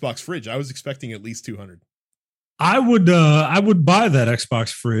for that Xbox fridge. I was expecting at least $200. I would buy that Xbox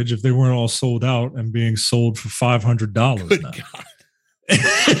fridge if they weren't all sold out and being sold for $500. Good God.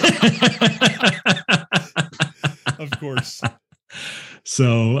 Of course.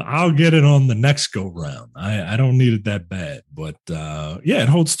 So I'll get it on the next go round. I don't need it that bad, but it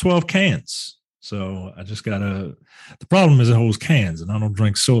holds 12 cans. So I just gotta. The problem is it holds cans, and I don't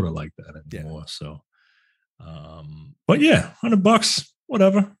drink soda like that anymore. Yeah. So, but yeah, $100,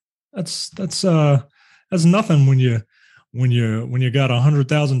 whatever. That's nothing when you got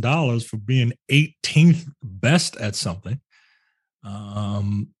 $100,000 for being 18th best at something.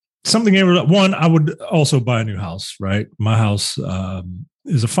 One, I would also buy a new house, right? My house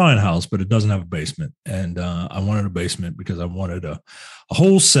is a fine house, but it doesn't have a basement. And I wanted a basement because I wanted a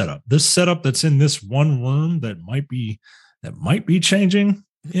whole setup. This setup that's in this one room that might be changing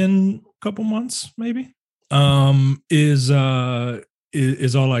in a couple months, maybe, is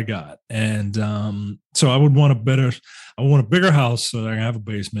all I got. And so I would want a bigger house so that I can have a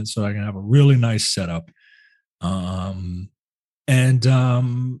basement, so I can have a really nice setup.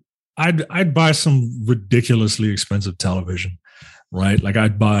 I'd buy some ridiculously expensive television, right? Like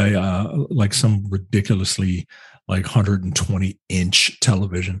I'd buy like some ridiculously like 120-inch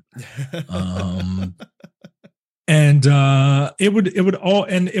television. And it would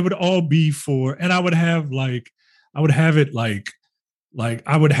all be for, and I would have an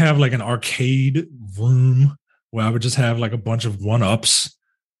arcade room where I would just have like a bunch of 1-ups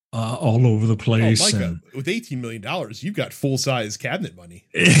all over the place. With $18 million, you've got full-size cabinet money.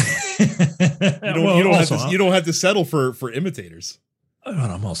 You don't have to settle for imitators. But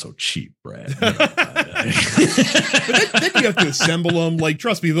I'm also cheap, Brad. But then you have to assemble them. Like,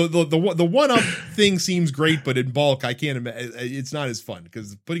 trust me, the 1-up thing seems great, but in bulk, I can't imagine. It's not as fun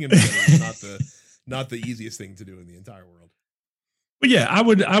because putting them together is not the easiest thing to do in the entire world. But yeah, I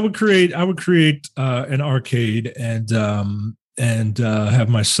would create an arcade and have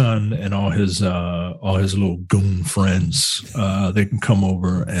my son and all his little goon friends. They can come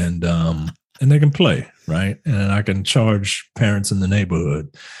over and they can play, right? And I can charge parents in the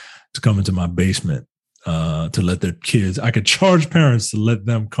neighborhood to come into my basement to let their kids. I could charge parents to let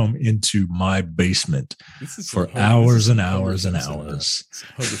them come into my basement for hours and hours and hours.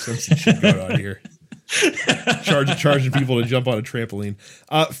 Homer Simpson shit going on here. Charging people to jump on a trampoline.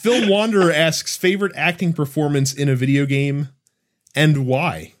 Film Wanderer asks favorite acting performance in a video game. And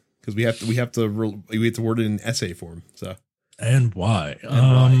why? Because we have to word it in essay form. So and why?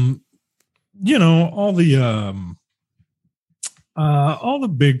 You know, all the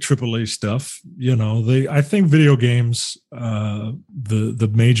big AAA stuff. You know, I think video games,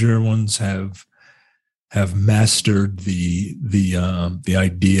 the major ones have mastered the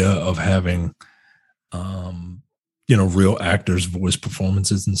idea of having real actors voice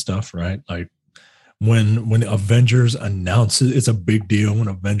performances and stuff, right? Like. When Avengers announces, it's a big deal when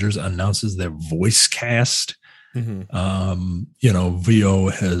Avengers announces their voice cast. Mm-hmm. VO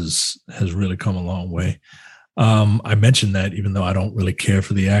has really come a long way. I mentioned that even though I don't really care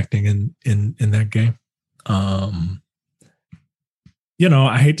for the acting in that game. I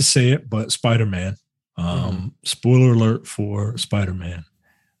hate to say it, but Spider-Man. Spoiler alert for Spider-Man.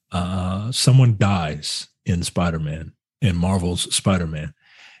 Someone dies in Spider-Man, in Marvel's Spider-Man,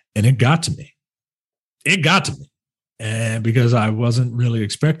 and it got to me. And because I wasn't really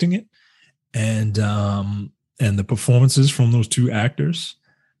expecting it, and the performances from those two actors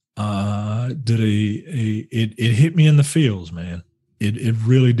it hit me in the feels, man. It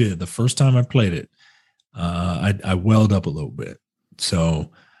really did. The first time I played it, I welled up a little bit.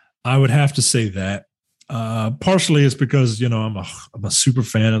 So I would have to say that. Partially it's because I'm a super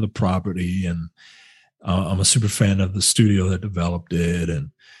fan of the property, and I'm a super fan of the studio that developed it,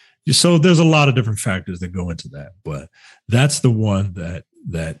 and so there's a lot of different factors that go into that, but that's the one that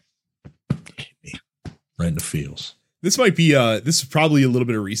hit me right in the feels. This might be this is probably a little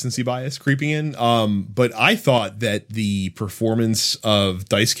bit of recency bias creeping in, but I thought that the performance of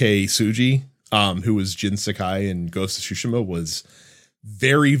Daisuke Tsuji who was Jin Sakai in Ghost of Tsushima, was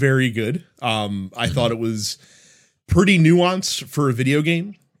very, very good. I thought it was pretty nuanced for a video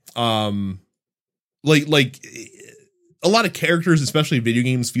game. Like a lot of characters, especially in video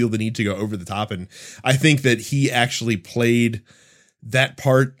games, feel the need to go over the top. And I think that he actually played that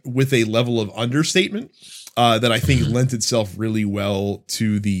part with a level of understatement that I think lent itself really well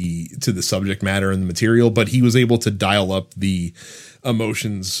to the subject matter and the material, but he was able to dial up the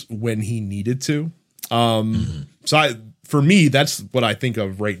emotions when he needed to. For me, that's what I think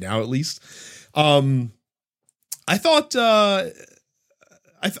of right now, at least. I thought, like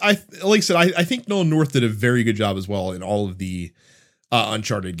I said, I think Nolan North did a very good job as well in all of the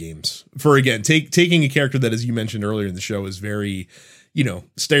Uncharted games. For again, taking a character that, as you mentioned earlier in the show, is very,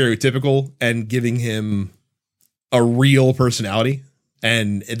 stereotypical and giving him a real personality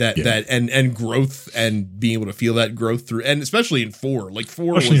and and growth and being able to feel that growth through, and especially in 4, like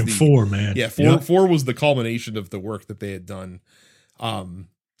 4, especially in 4, man. Yeah, 4 was the culmination of the work that they had done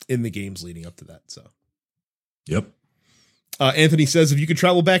in the games leading up to that. So, yep. Anthony says, if you could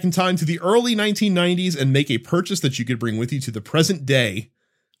travel back in time to the early 1990s and make a purchase that you could bring with you to the present day,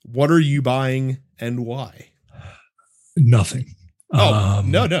 what are you buying and why? Nothing. Oh,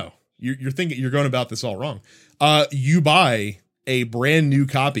 no. You're thinking you're going about this all wrong. You buy a brand new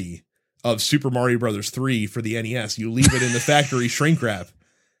copy of Super Mario Brothers 3 for the NES. You leave it in the factory shrink wrap.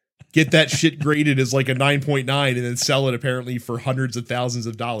 Get that shit graded as like a 9.9 and then sell it apparently for hundreds of thousands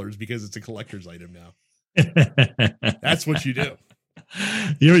of dollars because it's a collector's item now. That's what you do.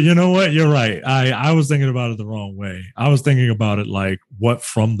 You know what? You're right. I was thinking about it the wrong way. I was thinking about it like what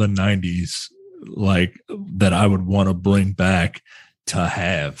from the 90s, like that I would want to bring back to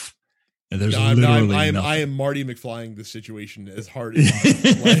have. And there's literally nothing. I am Marty McFlying the situation as hard as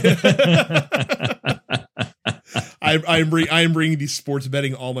possible. I am bringing the sports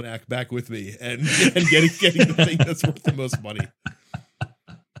betting almanac back with me and getting the thing that's worth the most money.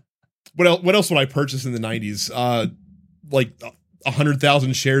 What else would I purchase in the 90s? Like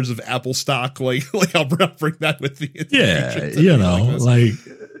 100,000 shares of Apple stock. Like I'll bring that with me. Yeah,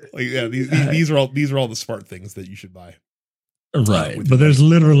 these are all the smart things that you should buy. Right, but there's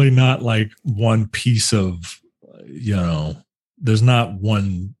literally not like one piece of, there's not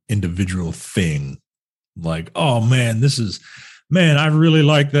one individual thing. Like, oh man, I really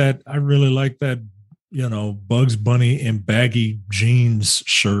like that. I really like that, Bugs Bunny in baggy jeans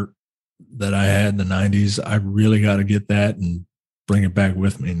shirt that I had in the 90s. I really got to get that and bring it back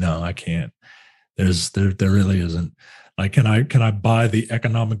with me. No, I can't. There really isn't. Like, can I buy the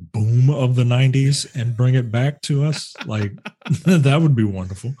economic boom of the 90s and bring it back to us? Like, that would be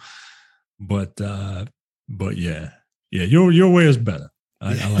wonderful. But yeah, your way is better.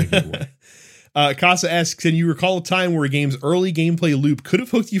 I like your way. Casa asks, can you recall a time where a game's early gameplay loop could have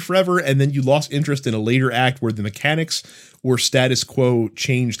hooked you forever and then you lost interest in a later act where the mechanics or status quo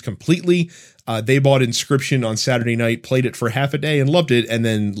changed completely? They bought Inscription on Saturday night, played it for half a day and loved it, and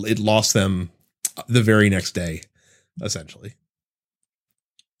then it lost them the very next day, essentially.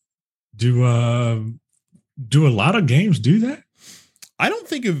 Do a lot of games do that? I don't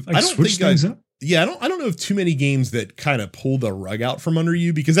think of, like, I don't think things up? Yeah, I don't know of too many games that kind of pull the rug out from under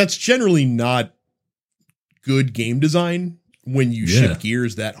you, because that's generally not good game design when you shift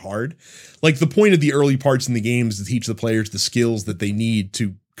gears that hard. Like, the point of the early parts in the game is to teach the players the skills that they need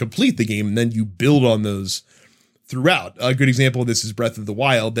to complete the game, and then you build on those throughout. A good example of this is Breath of the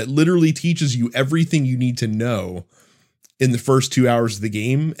Wild, that literally teaches you everything you need to know in the first 2 hours of the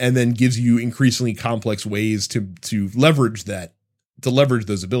game, and then gives you increasingly complex ways to leverage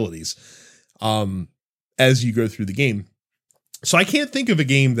those abilities as you go through the game. So I can't think of a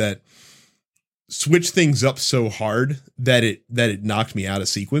game that switched things up so hard that it knocked me out of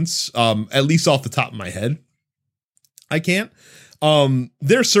sequence. At least off the top of my head, I can't.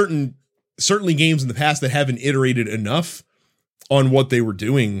 There are certainly games in the past that haven't iterated enough on what they were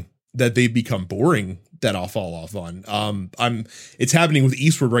doing that they've become boring that I'll fall off on. It's happening with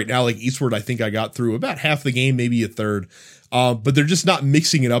Eastward right now. Like, Eastward, I think I got through about half the game, maybe a third. But they're just not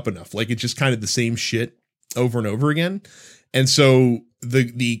mixing it up enough. Like, it's just kind of the same shit over and over again. And so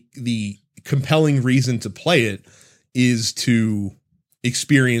the compelling reason to play it is to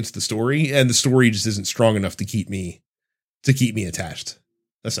experience the story, and the story just isn't strong enough to keep me attached,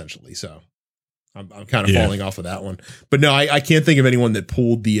 essentially. So I'm kind of falling off of that one. But no, I can't think of anyone that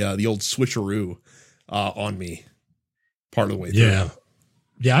pulled the old switcheroo on me part of the way through.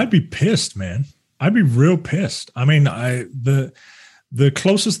 Yeah, I'd be pissed, man. I'd be real pissed. I mean, the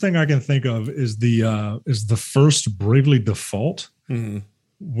closest thing I can think of is the first Bravely Default,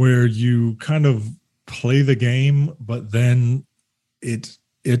 where you kind of play the game, but then it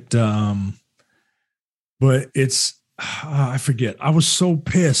but it's I forget. I was so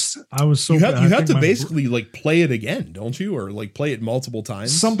pissed. I was so you have, pissed. you have to basically like play it again, don't you? Or like play it multiple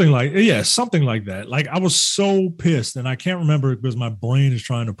times. Something like something like that. Like I was so pissed, and I can't remember it because my brain is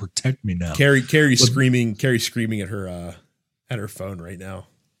trying to protect me now. Carrie's screaming at her phone right now.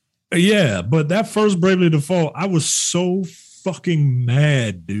 Yeah, but that first Bravely Default, I was so fucking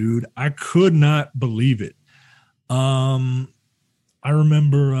mad, dude. I could not believe it. I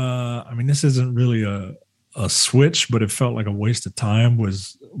remember I mean, this isn't really a switch, but it felt like a waste of time.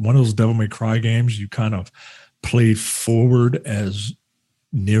 Was one of those Devil May Cry games you kind of played forward as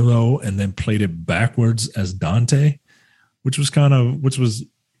Nero and then played it backwards as Dante, which was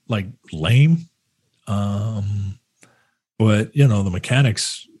like lame. But you know, the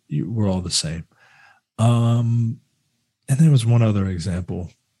mechanics were all the same. And there was one other example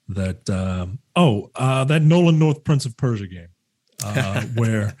that that Nolan North Prince of Persia game,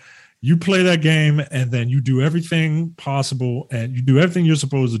 where you play that game and then you do everything possible and you do everything you're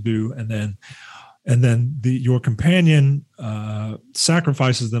supposed to do, and then your companion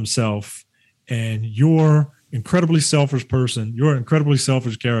sacrifices themselves, and your incredibly selfish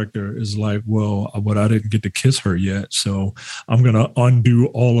character is like, well, but I didn't get to kiss her yet, so I'm going to undo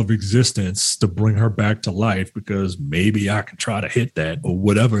all of existence to bring her back to life because maybe I can try to hit that, or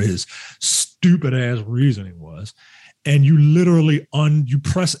whatever his stupid ass reasoning was. And you literally you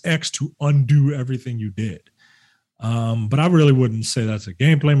press X to undo everything you did. But I really wouldn't say that's a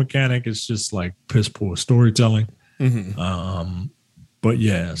gameplay mechanic. It's just like piss poor storytelling. Mm-hmm. But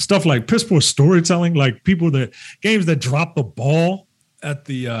yeah, stuff like piss poor storytelling, like games that drop the ball at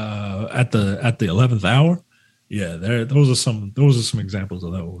the 11th hour. Yeah, those are some examples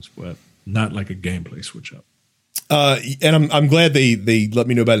of those, but not like a gameplay switch up. And I'm glad they let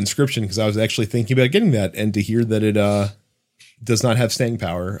me know about Inscription, because I was actually thinking about getting that, and to hear that it does not have staying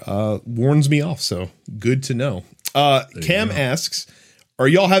power warns me off. So good to know. Cam asks, are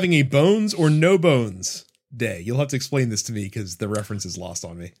y'all having a bones or no bones day? You'll have to explain this to me because the reference is lost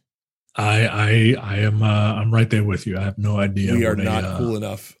on me. I am I'm right there with you. I have no idea. We are not cool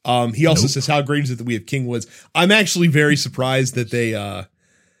enough. He also says, how great is it that we have King Woods? I'm actually very surprised that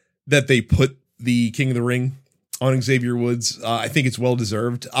they put the King of the Ring on Xavier Woods. I think it's well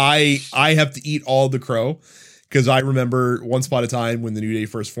deserved. I have to eat all the crow because I remember once upon a time when the New Day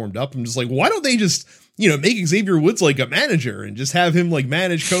first formed up, I'm just like, why don't they just, make Xavier Woods like a manager and just have him like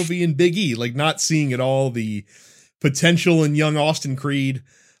manage Kofi and Big E, like not seeing at all the potential in young Austin Creed.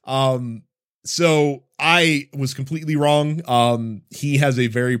 So I was completely wrong. He has a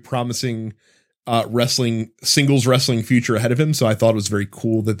very promising singles wrestling future ahead of him. So I thought it was very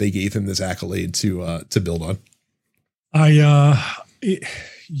cool that they gave him this accolade to build on.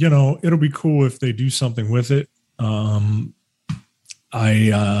 It'll be cool if they do something with it.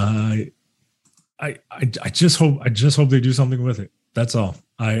 I just hope they do something with it. That's all.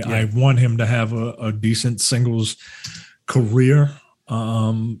 I want him to have a decent singles career.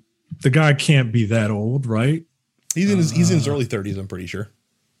 The guy can't be that old, right? He's in his early 30s, I'm pretty sure.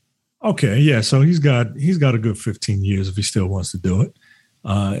 Okay, yeah. So he's got a good 15 years if he still wants to do it,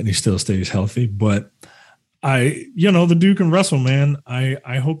 and he still stays healthy. But the dude can wrestle, man.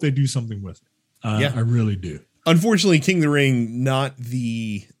 I hope they do something with it. I really do. Unfortunately, King of the Ring, not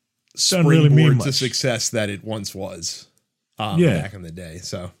the springboard to success that it once was back in the day.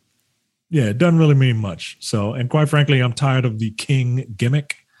 So yeah, it doesn't really mean much. So, and quite frankly, I'm tired of the King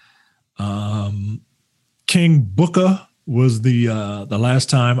gimmick. King Booker was the last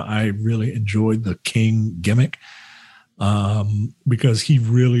time I really enjoyed the King gimmick, because he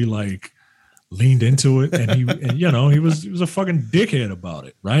really like leaned into it, and he was a fucking dickhead about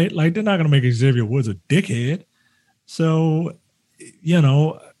it, right? Like, they're not gonna make Xavier Woods a dickhead. So,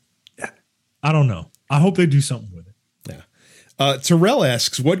 I don't know. I hope they do something with it. Yeah. Terrell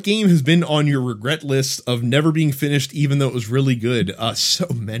asks, what game has been on your regret list of never being finished, even though it was really good? So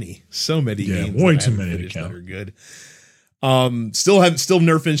many games. Way too many to count. That are good. Still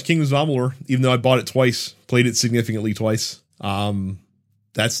never finished Kingdoms of Amalur, even though I bought it twice, played it significantly twice.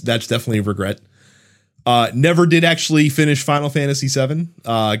 That's definitely a regret. Never did actually finish Final Fantasy VII.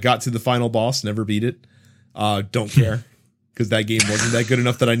 Got to the final boss, never beat it. Don't care, because that game wasn't that good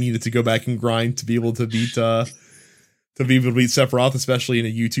enough that I needed to go back and grind to be able to beat Sephiroth, especially in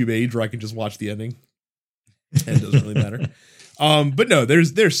a YouTube age where I can just watch the ending, and it doesn't really matter. But no,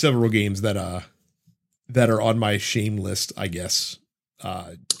 there's several games that are on my shame list, I guess.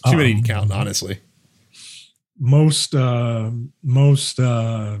 Too many to count, honestly. Most Ryu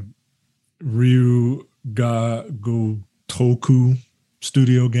Ga Gotoku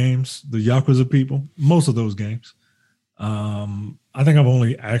studio games, the Yakuza people, most of those games. I think I've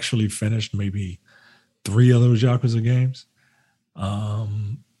only actually finished maybe 3 of those Yakuza games.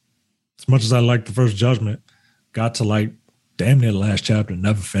 As much as I liked the first Judgment, got to like damn near the last chapter,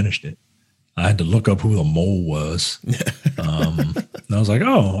 never finished it. I had to look up who the mole was. And I was like,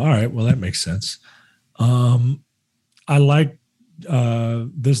 oh, all right, well, that makes sense. I like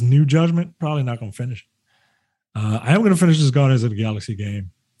this new Judgment. Probably not going to finish it. I am going to finish this Guardians of the Galaxy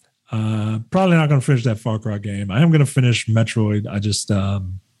game. Probably not going to finish that Far Cry game. I am going to finish Metroid. I just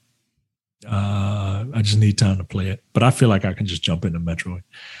need time to play it. But I feel like I can just jump into Metroid.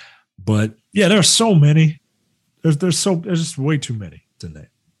 But yeah, there are so many. There's just way too many to name.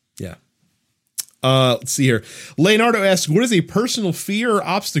 Yeah. Let's see here. Leonardo asks, what is a personal fear or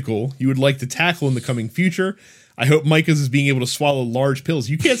obstacle you would like to tackle in the coming future? I hope Micah's is being able to swallow large pills.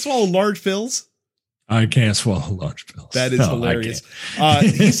 You can't swallow large pills? I can't swallow large pills. That is hilarious.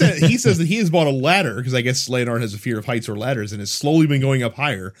 He says that he has bought a ladder because I guess Leonardo has a fear of heights or ladders and has slowly been going up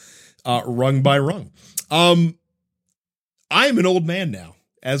higher, rung by rung. I'm an old man now,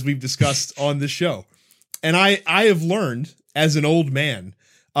 as we've discussed on this show. And I have learned as an old man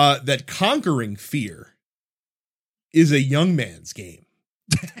that conquering fear is a young man's game.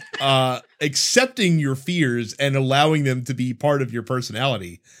 Accepting your fears and allowing them to be part of your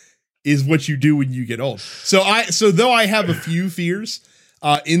personality is what you do when you get old. So though I have a few fears,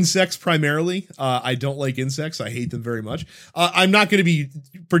 insects primarily, I don't like insects. I hate them very much. I'm not going to be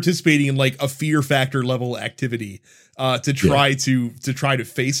participating in like a fear factor level activity to try to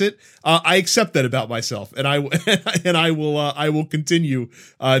face it. I accept that about myself, and I will continue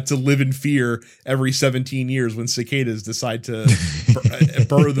to live in fear every 17 years when cicadas decide to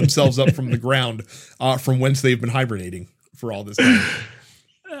burrow themselves up from the ground from whence they've been hibernating for all this time.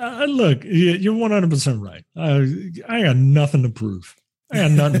 Look, you're 100% right. I got nothing to prove. I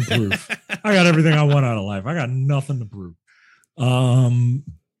got nothing to prove. I got everything I want out of life. I got nothing to prove.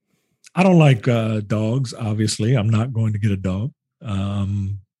 I don't like dogs, obviously. I'm not going to get a dog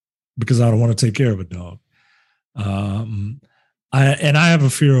because I don't want to take care of a dog. I have a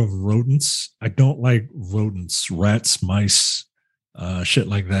fear of rodents. I don't like rodents, rats, mice, shit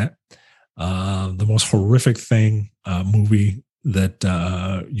like that. The most horrific movie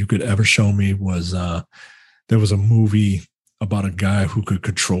that you could ever show me was there was a movie about a guy who could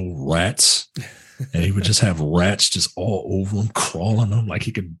control rats, and he would just have rats just all over him, crawling them, like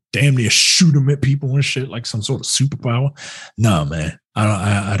he could damn near shoot them at people and shit, like some sort of superpower. No, man,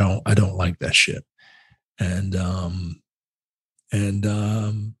 I don't like that shit. And no,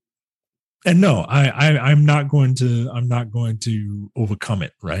 I'm not going to overcome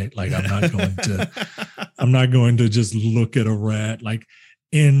it, right? Like I'm not going to just look at a rat. Like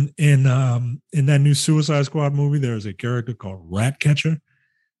in that new Suicide Squad movie, there's a character called Ratcatcher,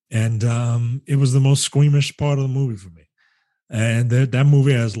 and it was the most squeamish part of the movie for me. And that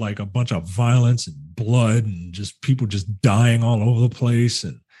movie has like a bunch of violence and blood and just people just dying all over the place.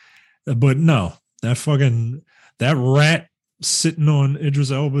 But no, that rat sitting on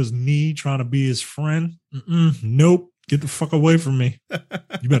Idris Elba's knee trying to be his friend. Nope. Get the fuck away from me.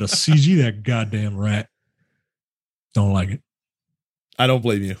 You better CG that goddamn rat. Don't like it. I don't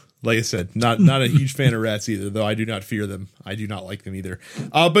blame you. Like I said, not a huge fan of rats either, though I do not fear them. I do not like them either.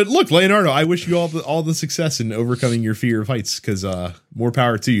 But look, Leonardo, I wish you all the success in overcoming your fear of heights, because more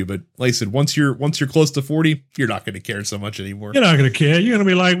power to you. But like I said, once you're close to 40, you're not going to care so much anymore. You're not going to care. You're going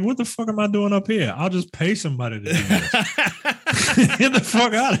to be like, what the fuck am I doing up here? I'll just pay somebody to do this. Get the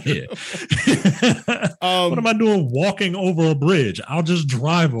fuck out of here. What am I doing walking over a bridge? I'll just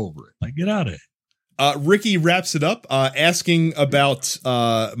drive over it. Like, get out of here. Ricky wraps it up asking about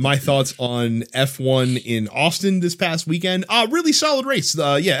my thoughts on F1 in Austin this past weekend. Really solid race.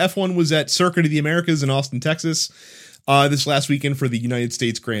 F1 was at Circuit of the Americas in Austin, Texas this last weekend for the United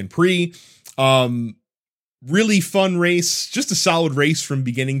States Grand Prix. Really fun race. Just a solid race from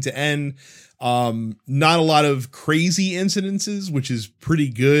beginning to end. Not a lot of crazy incidences, which is pretty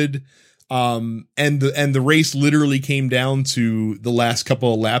good. And the race literally came down to the last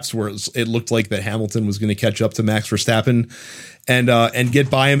couple of laps where it looked like that Hamilton was going to catch up to Max Verstappen and get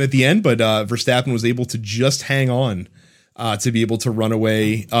by him at the end. But Verstappen was able to just hang on to be able to run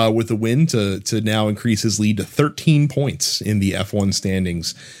away with the win to now increase his lead to 13 points in the F1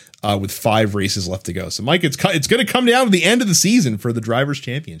 standings with 5 races left to go. So, Mike, it's going to come down to the end of the season for the Drivers'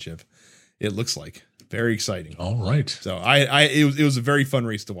 Championship. It looks like. Very exciting. All right. So it was a very fun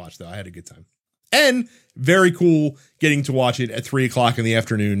race to watch, though. I had a good time. And very cool getting to watch it at 3:00 in the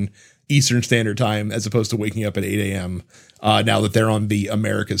afternoon Eastern Standard Time, as opposed to waking up at 8 a.m. Now that they're on the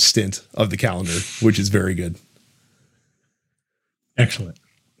America's stint of the calendar, which is very good. Excellent.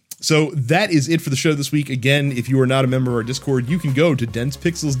 So that is it for the show this week. Again, if you are not a member of our Discord, you can go to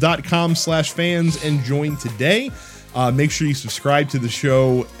densepixels.com/fans and join today. Make sure you subscribe to the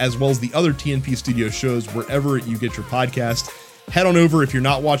show as well as the other TNP Studio shows wherever you get your podcast. Head on over, if you're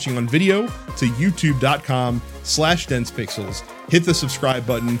not watching on video, to youtube.com/densepixels. Hit the subscribe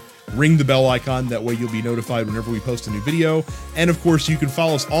button, ring the bell icon. That way you'll be notified whenever we post a new video. And of course, you can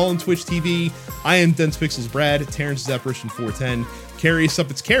follow us all on Twitch TV. I am DensePixels Brad, Terrence is Apparition410, Carrie is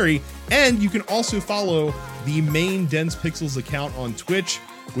It's Carrie, and you can also follow the main DensePixels account on Twitch,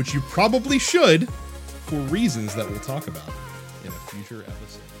 which you probably should for reasons that we'll talk about in a future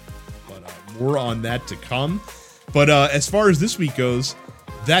episode. But more on that to come. But as far as this week goes,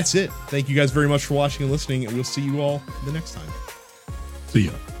 that's it. Thank you guys very much for watching and listening, and we'll see you all the next time. See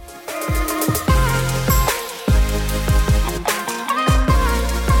ya.